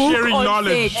fucking book on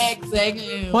knowledge. sex.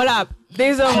 Exactly. Hold up.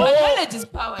 There's a whole knowledge is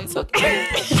power. It's okay.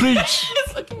 Preach.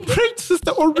 It's okay. Preach,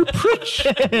 sister, or preach.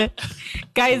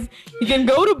 Guys, you can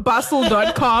go to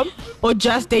bustle.com or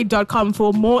justdate.com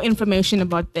for more information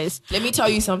about this. Let me tell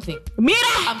you something. Mira!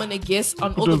 I'm gonna guess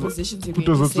on all the positions you're going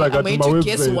to say. Like I'm going to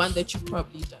guess one that you've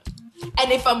probably done.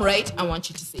 And if I'm right, I want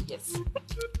you to say yes.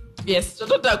 Yes. So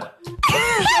don't talk.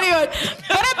 Carry on.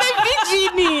 But I'm a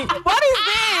virginie. What is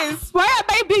this? Why am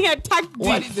I being attacked?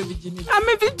 What is a virginity? I'm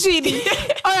a virginie.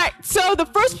 All right. So the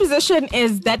first position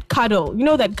is that cuddle. You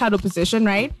know that cuddle position,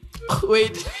 right?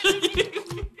 Wait.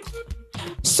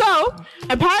 So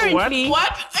apparently,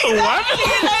 What?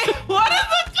 Exactly. Like, what is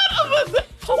a cuddle position?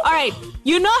 All right.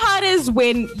 You know how it is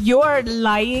when you're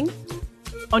lying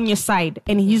on your side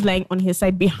and he's lying on his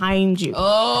side behind you.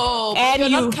 Oh, and you're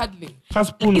you not cuddling.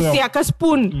 It's like a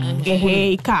spoon.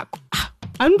 Hey, kak.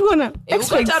 I'm gonna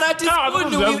expect.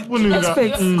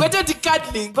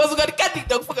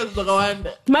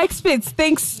 Mike Spitz,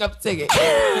 thanks.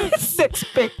 Six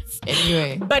picks.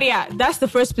 Anyway. But yeah, that's the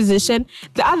first position.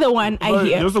 The other one I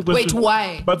hear. Wait,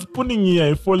 why? But spooning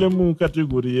here, follow mu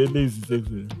category, lazy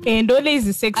sexy. And don't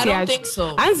lazy sexy. I don't think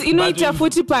so. And you know, it's a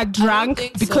footy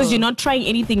drunk because you're not trying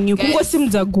anything new. Wait, sorry.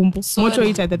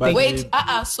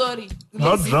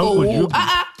 How drunk would you be?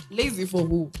 Lazy for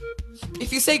who?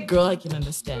 If you say girl, I can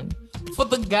understand. For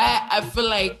the guy, I feel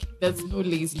like there's no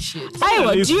lazy shit.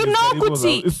 Do you know,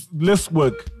 Kuti? It's less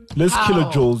work, less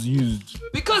kilojoules used.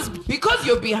 Because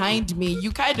you're behind me,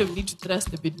 you kind of need to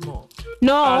thrust a bit more.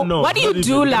 No, what do you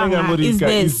do, Langa, is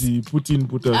this. Easy, put in.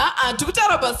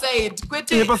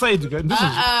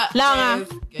 Langa,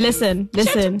 listen.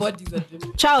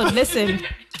 Child, listen.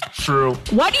 True.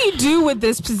 What do you do with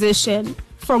this position?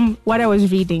 From what I was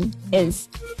reading is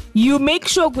you make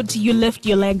sure you lift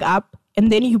your leg up and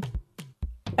then you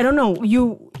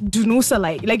do nusa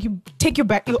like you take your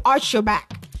back, you arch your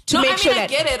back to make sure that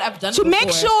I get it, I've done to before,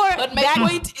 make sure but my that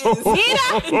point is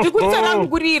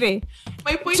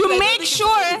to make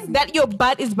sure that your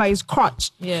butt is by his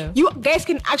crotch. Yeah. You guys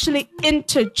can actually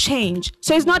interchange.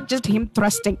 So it's not just him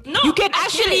thrusting. No, you can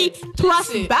actually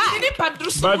thrust back.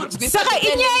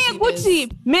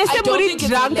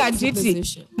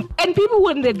 And people,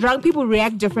 when they're drunk, people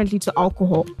react differently to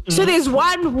alcohol. So there's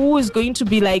one who is going to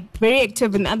be like very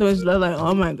active and the other is like,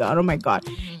 oh my God.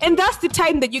 And that's the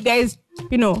time that you guys,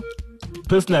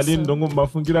 personally, oh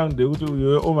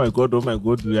my God, we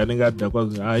are not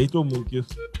because I don't move.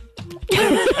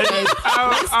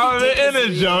 I'm the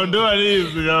energy on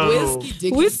doing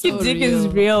this. Whiskey dick is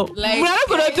real. Like,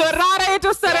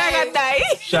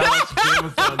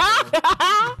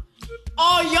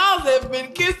 oh, y'all have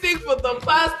been kissing for the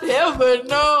past heaven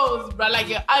knows, bro. Like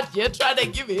you're out here trying to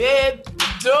give head.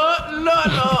 No.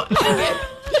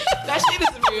 That shit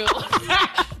is real.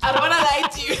 I don't wanna lie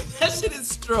to you. That shit is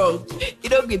strong. You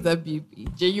don't get that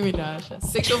BP. Genuine Asha.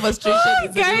 Sexual frustration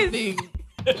is a thing.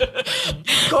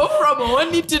 Go from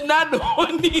honey to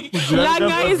non-honey.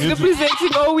 Langa is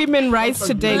representing all women rights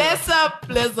today. Bless up.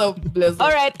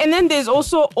 All right, and then there's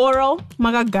also oral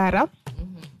magagara.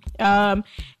 And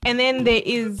then there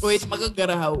is Wait,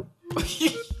 magagara how?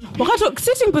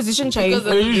 sitting position change.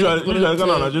 Usually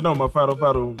kana unajua mafaro.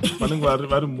 Maningo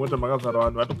vari mota makafaro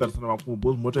vanhu vatogarisana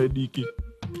makumbo mota idiki.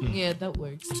 Yeah, that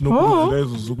works. Tinokudzira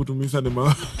izvo kutumisa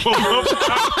nema.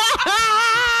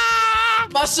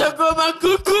 Mashako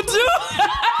makukutu.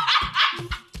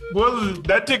 Well,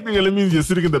 that technically means you're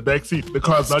sitting in the back seat. The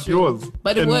car's not yours.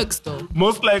 But it And works though.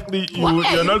 Most likely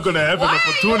you're not going to have an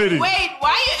opportunity. Wait, why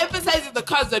are you emphasizing the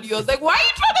car's not yours? Like, why are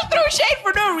you trying to throw shade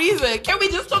for no reason? Can we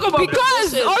just talk about Because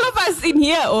position? all of us in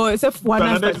here, or except one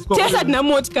of us, Tessa na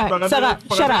motka. Sarah,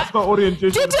 shut up.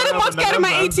 Orientation. Tell motka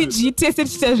my ATG tested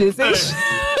ATG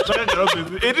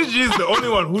is the only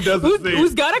one who does the same.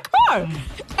 who's got a car.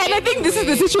 And I think this is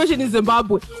the situation in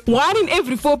Zimbabwe. 1 in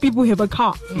every 4 people have a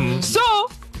car. So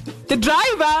the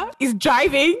driver is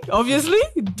driving, obviously,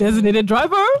 he doesn't need a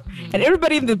driver, and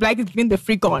everybody in the black is getting the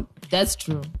freak on. That's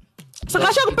true. So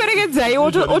Just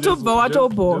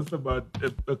about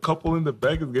a couple in the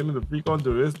back is getting the freak on,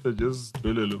 the rest are just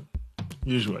belulu.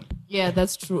 Usually. Yeah,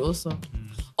 that's true also.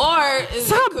 Or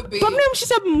it could be then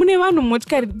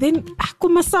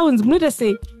kuma sounds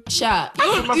say Sha.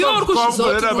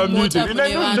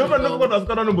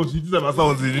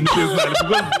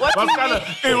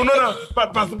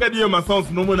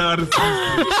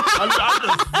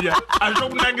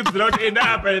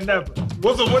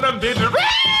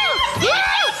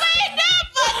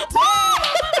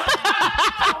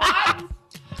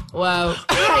 Wow.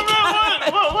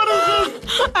 What is this?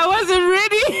 I wasn't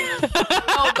ready.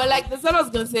 No, but like that's what I was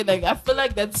gonna say. Like I feel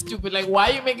like that's stupid. Like why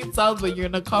are you making sounds when you're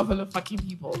in a car full of fucking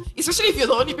people? Especially if you're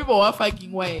the only people who are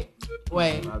fucking way.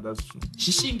 Nah, that's true.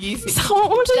 Shishingisi. That's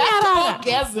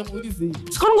Orgasm. What is it?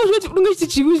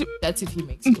 That's if he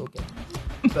makes you okay.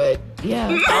 But yeah.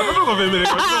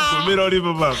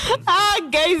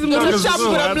 Guys, I'm not sharp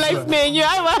for a life menu.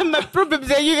 I want my problems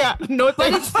and you got no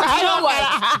But thanks. it's, you know what?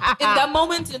 In that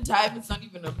moment in time, it's not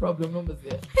even a problem. No,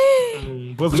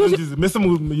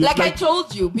 like I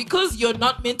told you, because you're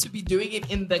not meant to be doing it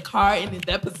in the car and in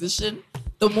that position,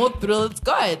 the more thrill it's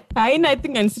got. I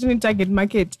think I'm sitting in target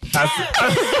market. That's true.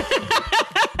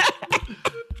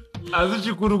 That's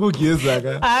true.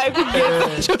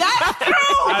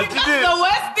 Because the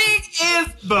worst thing is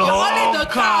The you're all in whole the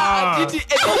car and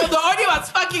you're the only one's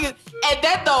fucking it. And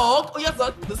then the whole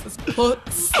this is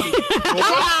pussy.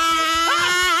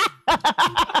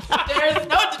 There is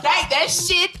no denying that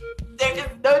shit. There is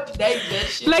no denying that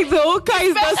shit. Like the whole car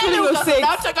is not feeling of sex.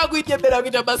 Now check out with your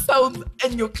sounds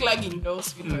and you're clanging. No,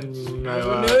 sweetheart.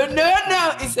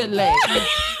 No. It's a lie.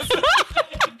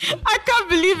 I can't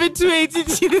believe it,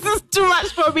 280G. This is too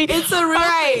much for me. It's a real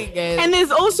thing, guys. And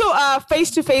there's also face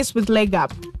to face with leg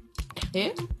up. Yeah?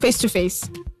 Face to face.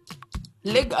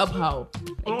 Leg up how?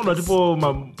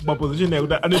 My position I need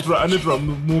to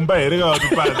Mumbai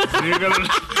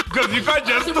because you can't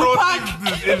just throw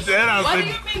things in there. What do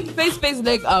you mean face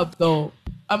leg up though?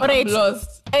 I'm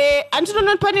lost. Until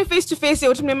not putting face to face,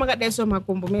 you name magadai so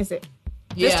makumbo mese.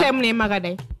 This time name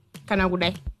magadai kana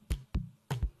gudai.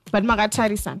 But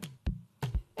magatari san.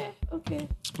 Okay.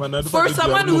 For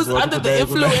someone who's under the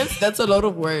influence, that's a lot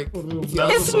of work.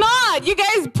 It's not. You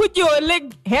guys put your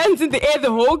hands in the air the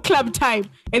whole club time,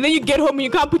 and then you get home and you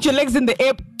can't put your legs in the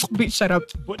air. Bitch, shut up.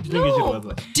 What do you think it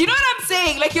was? Do you know what I'm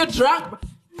saying? Like you're drunk.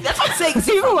 That's what I'm saying.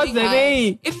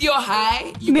 If you're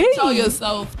high, you can tell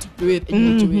yourself to do it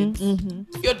and you do it.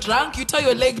 If you're drunk, you tell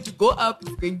your leg to go up,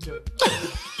 it's going to.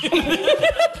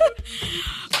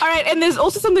 All right, and there's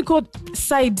also something called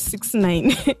side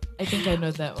 6'9". I think I know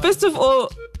that one. First of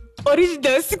all,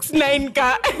 original 6'9"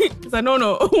 car. So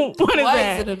no. What is Why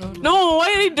that? is it a no? No, what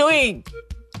are you doing?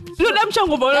 That's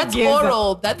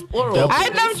oral. That's oral.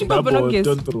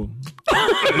 Don't throw.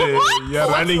 You're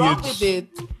running wrong with it?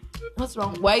 What's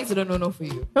wrong? Why is it a no for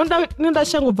you? Personally,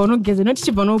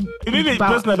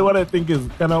 what I think is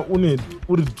kind of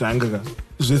unidanga.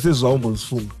 This is almost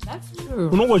full. That's true.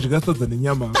 You know what you got to the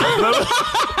nyama.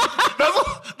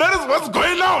 That is what's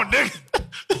going on, Nick.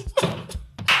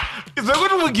 It's a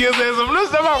good one. Yes,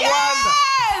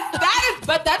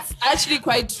 but that's actually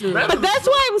quite true. But that's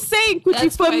why I'm saying, Kuti,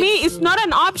 for me, it's not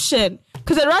an option.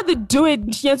 Because I'd rather do it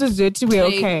we're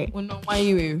okay.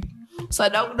 So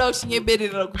now she bed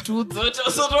in a two last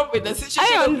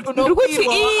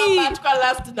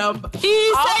number.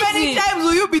 How many times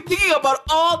will you be thinking about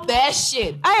all that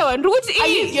shit?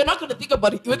 You're not gonna think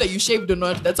about it whether you shaved or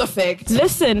not. That's a fact.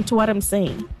 Listen to what I'm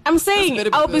saying. I'm saying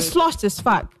I'll be sloshed as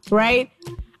fuck, right?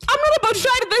 I'm not about to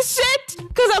try this shit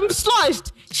because I'm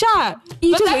sloshed. Sure.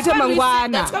 But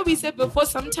that's why we said before,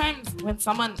 sometimes when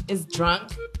someone is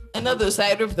drunk, another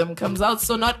side of them comes out.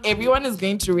 So not everyone is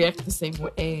going to react the same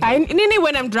way.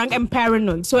 When I'm drunk, I'm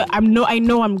paranoid. So I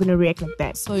know I'm going to react like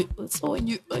that. So when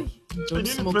you don't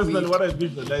smoke personally, weed. what I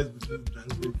visualize between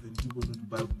drunk and people who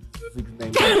buy 6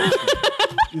 9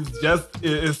 it's just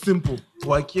it's simple.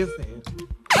 What you saying?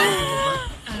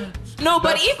 No,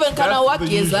 but even kind of work is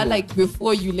usual. like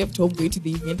before you left home, going to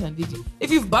the event and did it.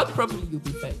 If you've bugged properly, you'll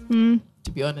be fine.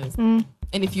 To be honest. And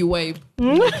if you wipe,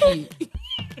 And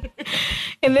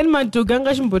then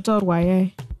maduganga shimbota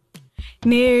why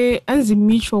ne anzi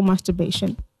mutual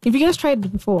masturbation. Have you guys tried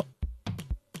it before?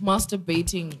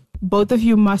 masturbating. Both of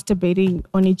you masturbating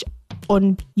on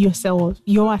yourself.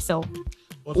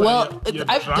 Well,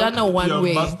 I've done a one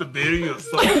way. You're masturbating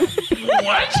yourself.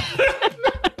 What?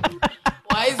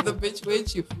 Why is the bitch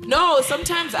with you? No,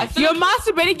 sometimes I feel You're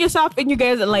masturbating yourself and you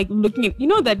guys are like looking at, you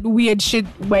know that weird shit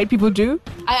white people do?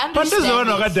 I understand.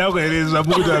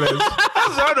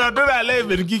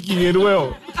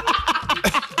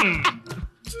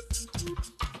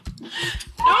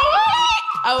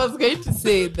 I was going to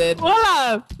say that.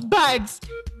 Voila, but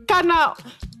kinda,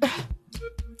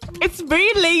 it's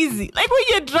very lazy. Like when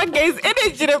you're drunk, guys,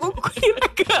 energy.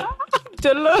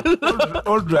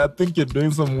 Audrey, I think you're doing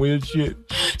some weird shit.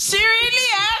 She really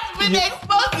has been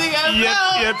exposing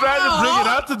herself. You're trying to bring it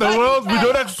out to the world. We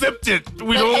don't accept it.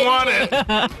 We don't want it.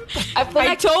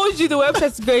 I told you the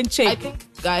website's going to change. I think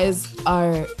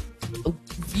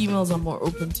females are more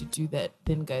open to do that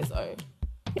than guys are.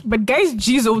 But guys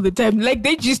G's all the time. Like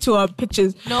they G's to our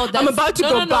pictures. No, I'm about to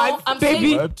go back,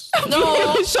 baby.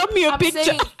 Show me a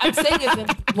picture. I'm saying is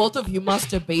that both of you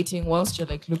masturbating whilst you're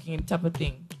like looking at type of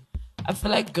thing. I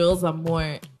feel like girls are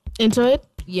more into it.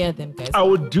 Yeah, than guys. I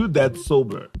would do that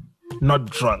sober, not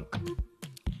drunk.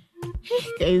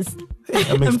 Guys,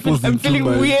 I'm feeling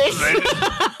weird.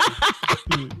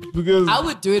 Because I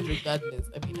would do it regardless.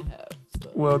 I mean, I have.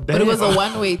 So. Well, but it was a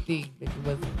one-way thing. Like, it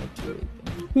wasn't a two-way thing.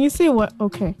 You say what?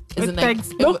 Okay. Thanks.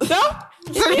 No.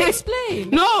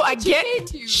 Explain. No, I get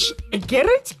it. I get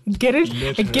it. I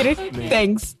get it.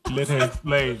 Thanks. Let her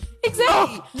explain. Exactly.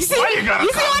 Oh, you see what I'm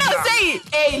saying?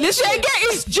 Hey, listen, I get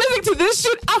is jizzing to this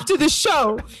shit after the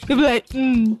show. You'll be like,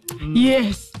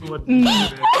 yes.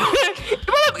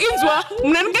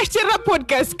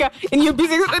 Podcast and you're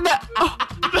busy. Oh,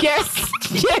 yes.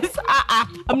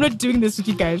 I'm not doing this with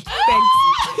you guys. Thanks.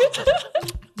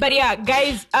 But yeah,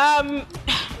 guys,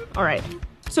 all right.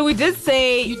 So we did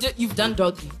say you've done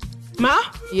doggy. Ma?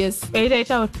 Yes. Before you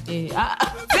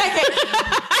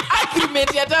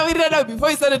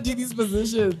started doing these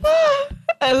positions.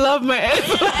 I love my ex.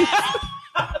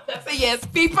 That's a yes,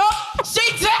 people. She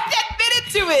just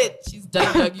admitted to it. She's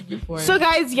done doggy before. So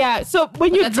guys, yeah. So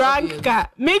when you're drunk,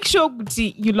 make sure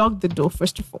you lock the door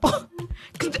first of all.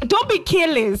 Don't be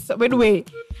careless. Wait.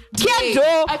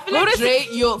 I feel like Dre,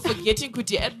 you're forgetting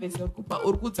kuti advice yakupa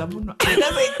urikudza munhu. I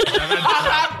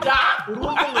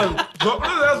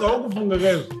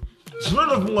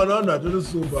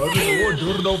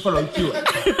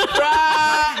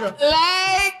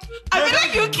feel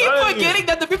like you keep forgetting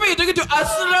that the people you're talking to are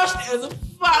sloshed as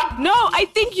fuck. No, I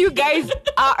think you guys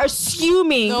are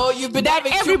assuming that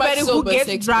everybody who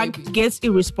gets drunk gets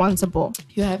irresponsible.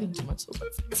 You're having too much sober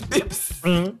sex, babes.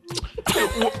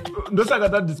 Just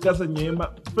like that discussion,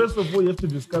 first of all, you have to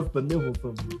discuss the levels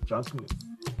of drunkenness.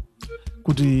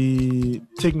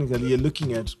 Technically, you're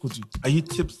looking at, are you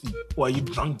tipsy or are you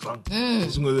drunk?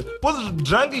 Because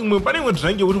drinking, when you're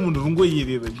drinking, you're going to go here.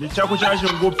 You're going you're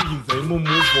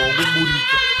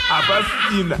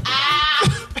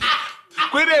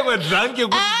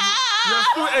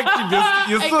still active.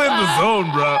 You're still in the zone,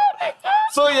 bro.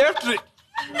 So you have to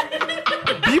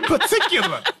be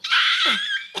particular.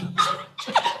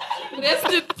 Rest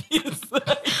in peace.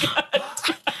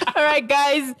 All right,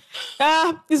 guys.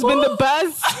 It's been the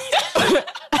buzz.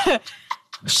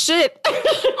 Shit.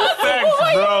 Thanks,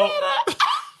 bro.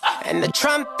 And the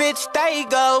trumpets, they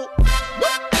go.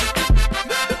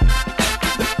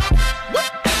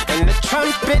 And the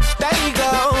trumpets, they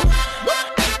go.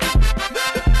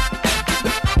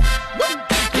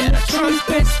 Yeah, the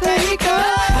trumpets, they go.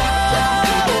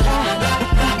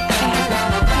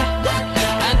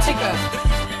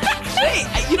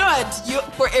 You know what? You're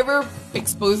forever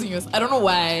exposing yourself. I don't know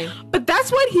why. But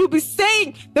that's what he'll be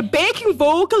saying. The backing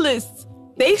vocalists,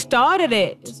 they started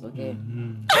it. It's okay.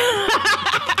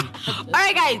 All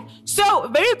right, guys. So,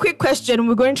 very quick question.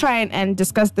 We're going to try and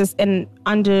discuss this in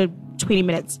under 20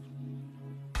 minutes.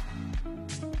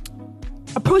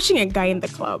 Approaching a guy in the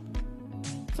club.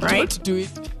 right? Don't do it.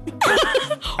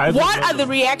 What are the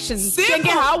reactions?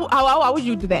 Simple. How would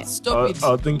you do that? Stop it.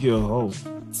 I'll think you're a hoe.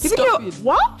 Stop it.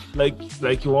 What?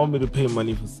 Like you want me to pay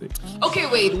money for sex. Okay,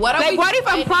 wait. What are we What if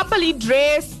I'm defining- properly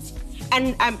dressed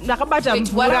and I'm Wait, what are we,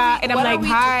 and I'm what are like, we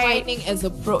hi. defining as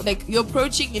like you're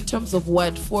approaching in terms of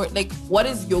what for? Like, what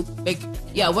is your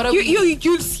what are we?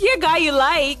 You see a guy you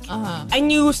like, and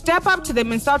you step up to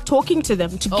them and start talking to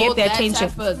them to get their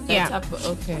attention.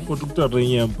 Okay. What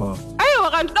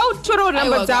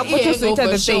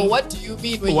do you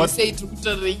mean when you say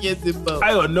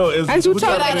I don't know. It's And to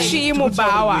tell like that she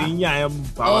mubawa.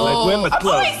 Like we're in the I'm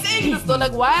club. always saying this though.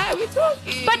 Like, why are we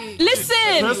talking? But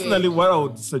listen, Personally, what I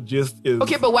would suggest is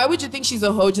okay, but why would you think she's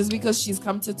a hoe just because she's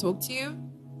come to talk to you?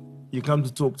 you come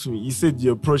to talk to me. You said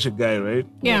you approach a guy, right?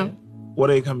 yeah. What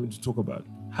are you coming to talk about?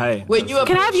 Hi. When you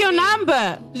Can I have your approach me-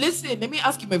 number? Listen, let me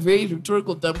ask you a very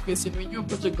rhetorical dumb question. When you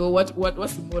approach a girl, what's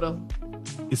the moral?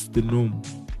 It's the norm.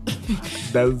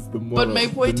 That's the moral. But my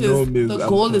point the is, norm the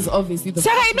goal is obviously the.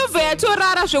 Saka inovea to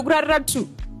rara shokurarira too.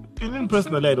 Even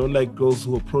personally, I don't like girls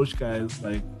who approach guys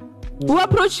like Who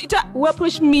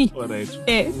approach me? alright.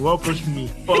 Eh. Who approach me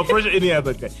or approach any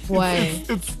other guy. Why?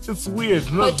 It's weird.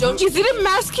 But don't Is it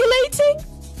emasculating?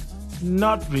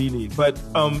 Not really, but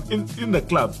in the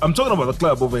club, I'm talking about the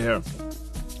club over here.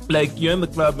 Like you're in the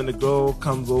club and the girl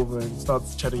comes over and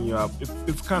starts chatting you up.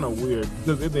 It's kind of weird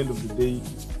because at the end of the day,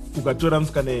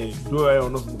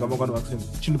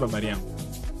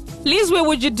 Lizwe,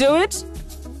 would you do it?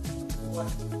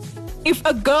 If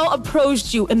a girl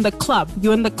approached you in the club,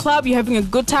 you're in the club, you're having a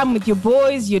good time with your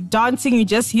boys, you're dancing, you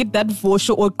just hit that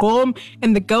vosho or gom,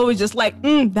 and the girl is just like,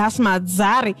 that's my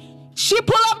zari. She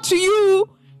pull up to you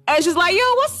and she's like,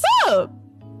 yo, what's up?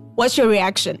 What's your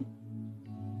reaction?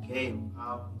 Okay,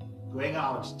 going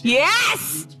out.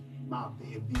 Yes! My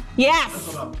baby. Yes. That's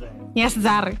what I'm saying. Yes,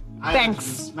 Zari. I Thanks.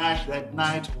 smash that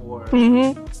night or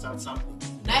start something.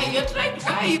 Now you're trying to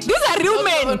hide. These are real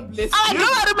men. I know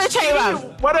real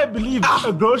men. What I believe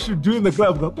a girl should do in the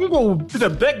club, go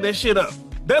back that shit up.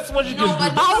 That's what you No, can but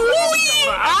do.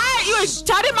 that's- You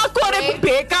started my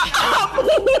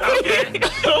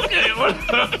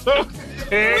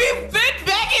We've been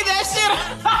back in that shit.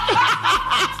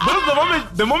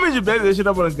 Because the moment you back that shit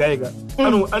up on a guy,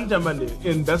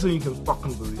 and that's when you can spark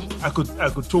conversation. I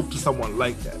could talk to someone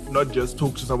like that, not just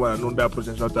talk to someone and know that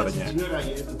potential talent. You're right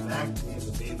in the back, there's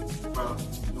a baby.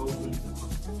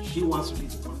 She wants to be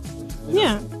the conversation.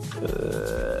 Yeah.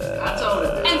 That's all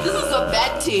it is. And this is a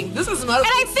bad thing. This is not. And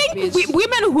I think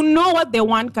women who know what they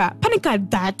want, panic at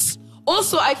that.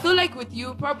 Also, I feel like with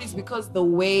you, probably it's because the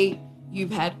way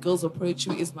you've had girls approach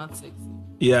you is not sexy.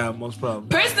 Yeah, most probably.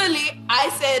 Personally, I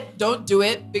said don't do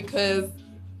it because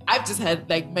I've just had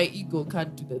like my ego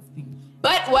can't do that thing.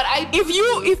 But what I do, If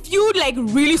you like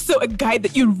really saw a guy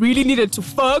that you really needed to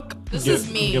fuck, this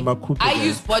is me. get my coupe I guy.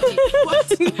 use body.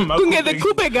 Kunge the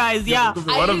coupe guys, yeah.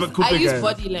 I use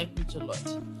body language a lot.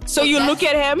 So you look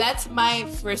at him. That's my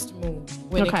first move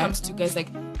when it Okay. comes to guys. Like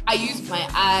I use my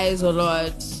eyes a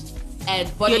lot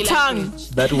and body Your tongue. language.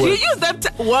 That You works. use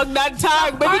that work that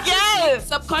tongue, baby girl.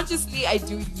 Subconsciously, I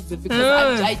do use it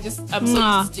because I'm so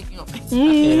Mwah. used to sticking up my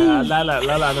Yeah,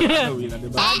 Lala.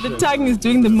 The tongue is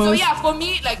doing the So most. yeah, for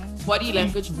me, like body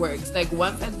language works. Like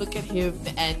once I look at him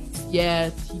and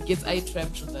yeah, he gets eye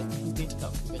trapped, so that he's going to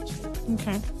come eventually.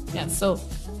 Okay. Yeah, so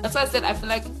that's why I said I feel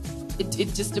like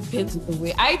it just depends on the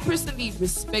way. I personally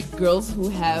respect girls who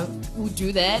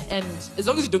do that, and as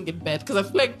long as you don't get bad, because I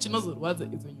feel like Chino's what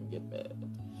it is when you get bad.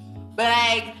 But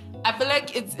like I feel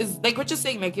like it's like what you're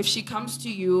saying. Like if she comes to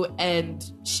you and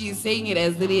she's saying it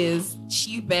as it is,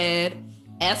 she bad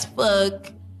as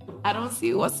fuck. I don't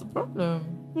see what's the problem.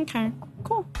 Okay.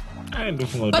 Cool.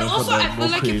 But also, I feel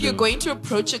like if you're going to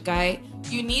approach a guy,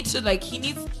 you need to like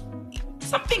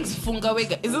something's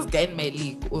funga. Is this guy in my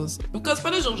league also? Because to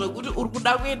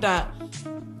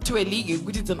a league,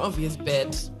 it's an obvious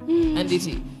bet. And it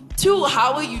is. Two,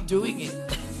 how are you doing it?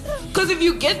 Because if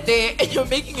you get there and you're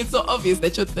making it so obvious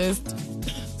that you're thirsty,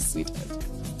 sweetheart.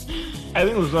 I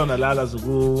think it's one of Lala's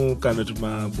who kind of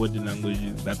my body language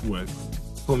that works.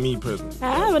 For me personally.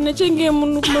 When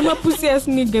mama pussy ass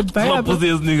nigga, My pussy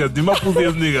ass niggas,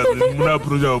 Muna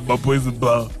approach my poison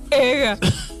bar.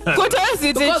 Kota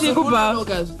zite chikuba.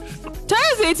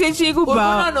 Taya zite chikuba.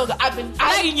 I've been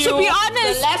eyeing you. To be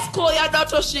honest, the last call you're not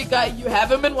Toshika, you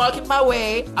haven't been walking my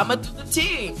way. I'ma do the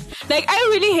thing. like I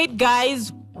really hate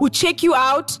guys who check you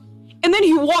out and then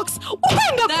he walks.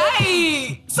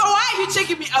 Nice. So why are you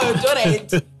checking me out? Don't I?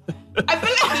 I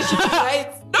believe this should be right.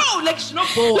 No, like she's not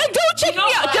bored. Like, don't check me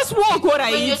out. Just walk what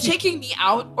I When you're eat. checking me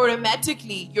out,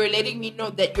 automatically you're letting me know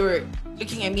that you're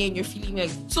looking at me and you're feeling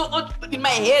like. So in my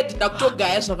head, Dr.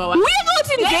 Guys, We're not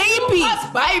in gay you peace.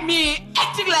 pass by me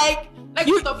acting like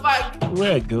what the fuck?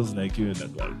 Where are girls like you in the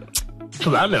club?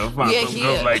 Because I never found Yeah, some here.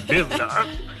 girls like this.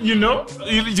 You know?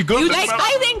 You go to Like, some-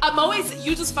 I think I'm always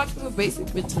you just fucking with basic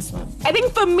bitches, man. I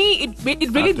think for me, it really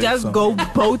think does so. go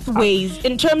both ways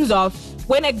in terms of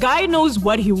when a guy knows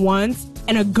what he wants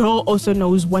and a girl also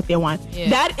knows what they want. Yeah.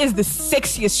 That is the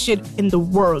sexiest shit in the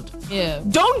world. Yeah.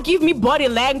 Don't give me body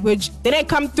language, then I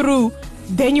come through,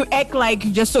 then you act like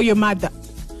you just saw your mother.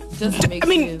 Doesn't make I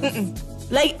mean, sense.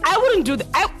 like, I wouldn't do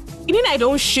that. I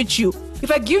don't shit you.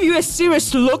 If I give you a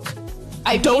serious look,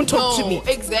 I don't talk to me.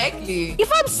 Exactly. If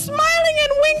I'm smiling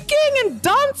and winking and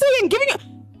dancing and giving you,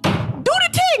 do the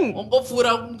thing.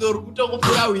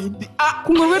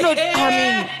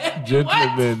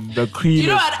 Gentlemen, the queen You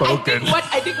know has what? spoken.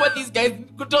 I think what these guys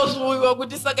so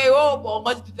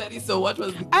what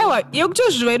was the Aiwa,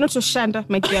 yokujozviwa inotoshanda,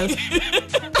 my girl.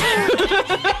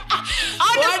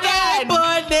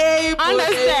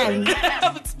 Understand.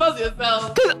 Expose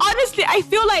yourself. Because honestly, I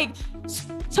feel like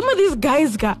some of these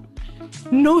guys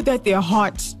know that they're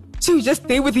hot. So you just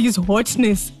stay with his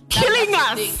hotness, killing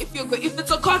That's the us. thing. If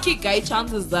it's a cocky guy,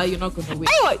 chances are you're not gonna win.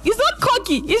 Aiwa, he's not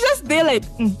cocky. He's just there like,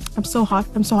 I'm so hot.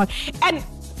 And,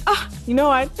 you know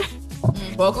what?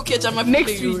 Well, go catch my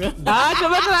Next week.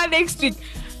 Next week.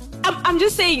 I'm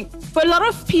just saying, for a lot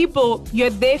of people, you're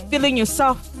there feeling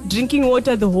yourself, drinking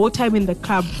water the whole time in the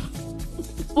club.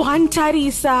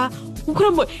 Wantarisa.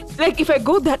 Like, if I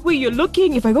go that way, you're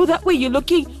looking. If I go that way, you're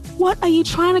looking. What are you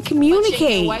trying to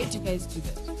communicate? Why do you guys do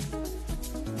that?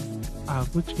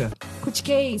 Which guy?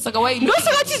 Kuchike. It's like why you No,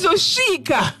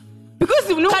 shika. Because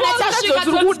if no one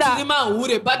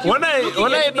When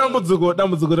I dambudziko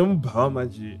remubhava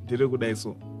manje ndere kudai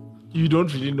so you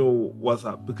don't really know what's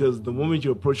up because the moment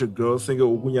you approach a girl saying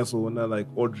ukunyasoona like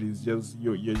Audrey is just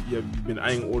you've been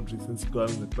eyeing Audrey since you got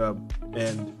in the club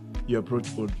and you approach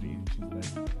Audrey and she's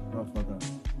like, oh fucker,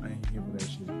 I ain't here for that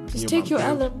shit. just take your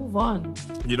L and move on.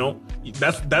 You know,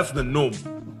 that's the norm.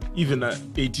 Even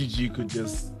ATG could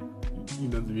just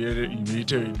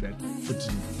reiterate that.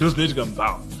 Those ladies can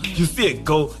bow. You see a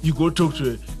girl, you go talk to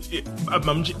her.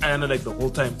 Ayana like the whole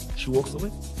time she walks away.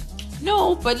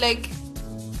 No, but like,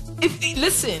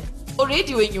 listen,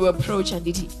 already when you approach and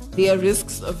there are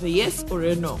risks of a yes or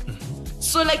a no.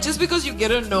 So like, just because you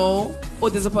get a no or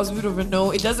there's a possibility of a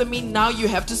no, it doesn't mean now you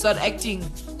have to start acting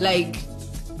like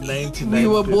 99%. we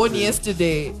were born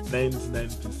yesterday.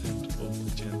 99% of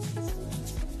the chances.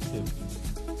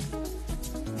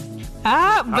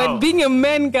 but How? being a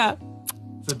man,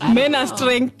 men are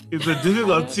strength. It's a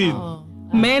difficult scene.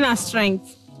 Men are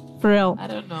strength. For real. I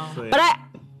don't know. So, yeah. But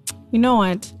you know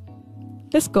what?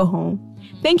 Let's go home.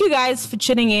 Thank you guys for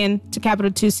tuning in to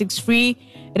Capital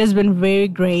 263. It has been a very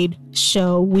great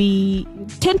show. We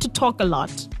tend to talk a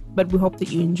lot, but we hope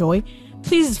that you enjoy.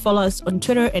 Please follow us on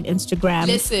Twitter and Instagram.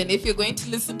 Listen, if you're going to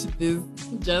listen to this,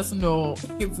 just know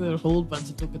it's a whole bunch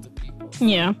of talkative people.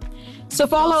 Yeah. So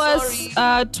follow us.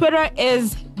 Twitter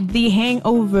is The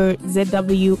Hangover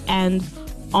ZW and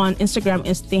on Instagram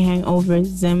is The Hangover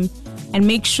Zim. And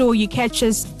make sure you catch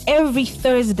us every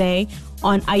Thursday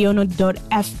on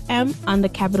iono.fm under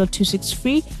Capital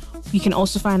 263. You can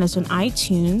also find us on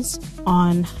iTunes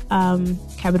on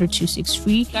Capital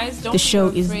 263. Guys, don't the show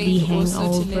be is The afraid also to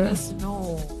let Hangover. us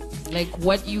know like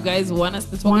what you guys want us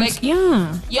to talk like.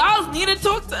 Yeah. Y'all need to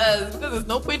talk to us because there's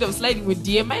no point of sliding with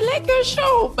DM. I like your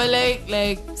show, but like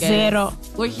guys, Zero.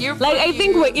 We're here for Like, I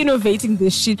think you. we're innovating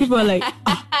this shit. People are like,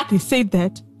 they said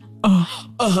that.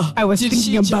 I was Did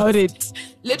thinking she about just-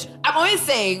 it. I'm always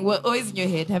saying, we're always in your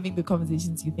head having the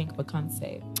conversations you think but can't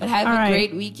say. But have All a right.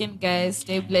 great weekend, guys.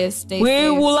 Stay blessed. Stay We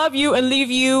safe. will love you and leave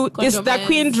you. It's the Condoms.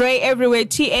 Qwin Dre everywhere.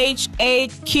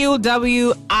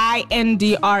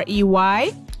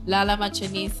 THAQWINDREY. Lala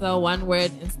Machanisa, one word,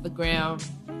 Instagram.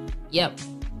 Yep.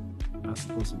 I'm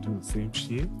supposed to do the same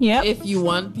shit. Yep. If you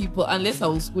want people, unless I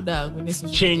will school down.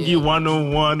 Chengi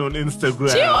 101 on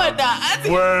Instagram.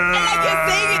 Word.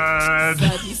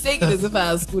 He's saying it as if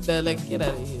I was school down. Like, get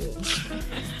out of here.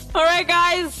 All right,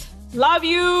 guys. Love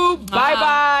you. Bye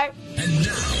bye.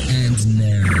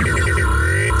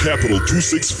 Capital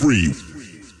 263.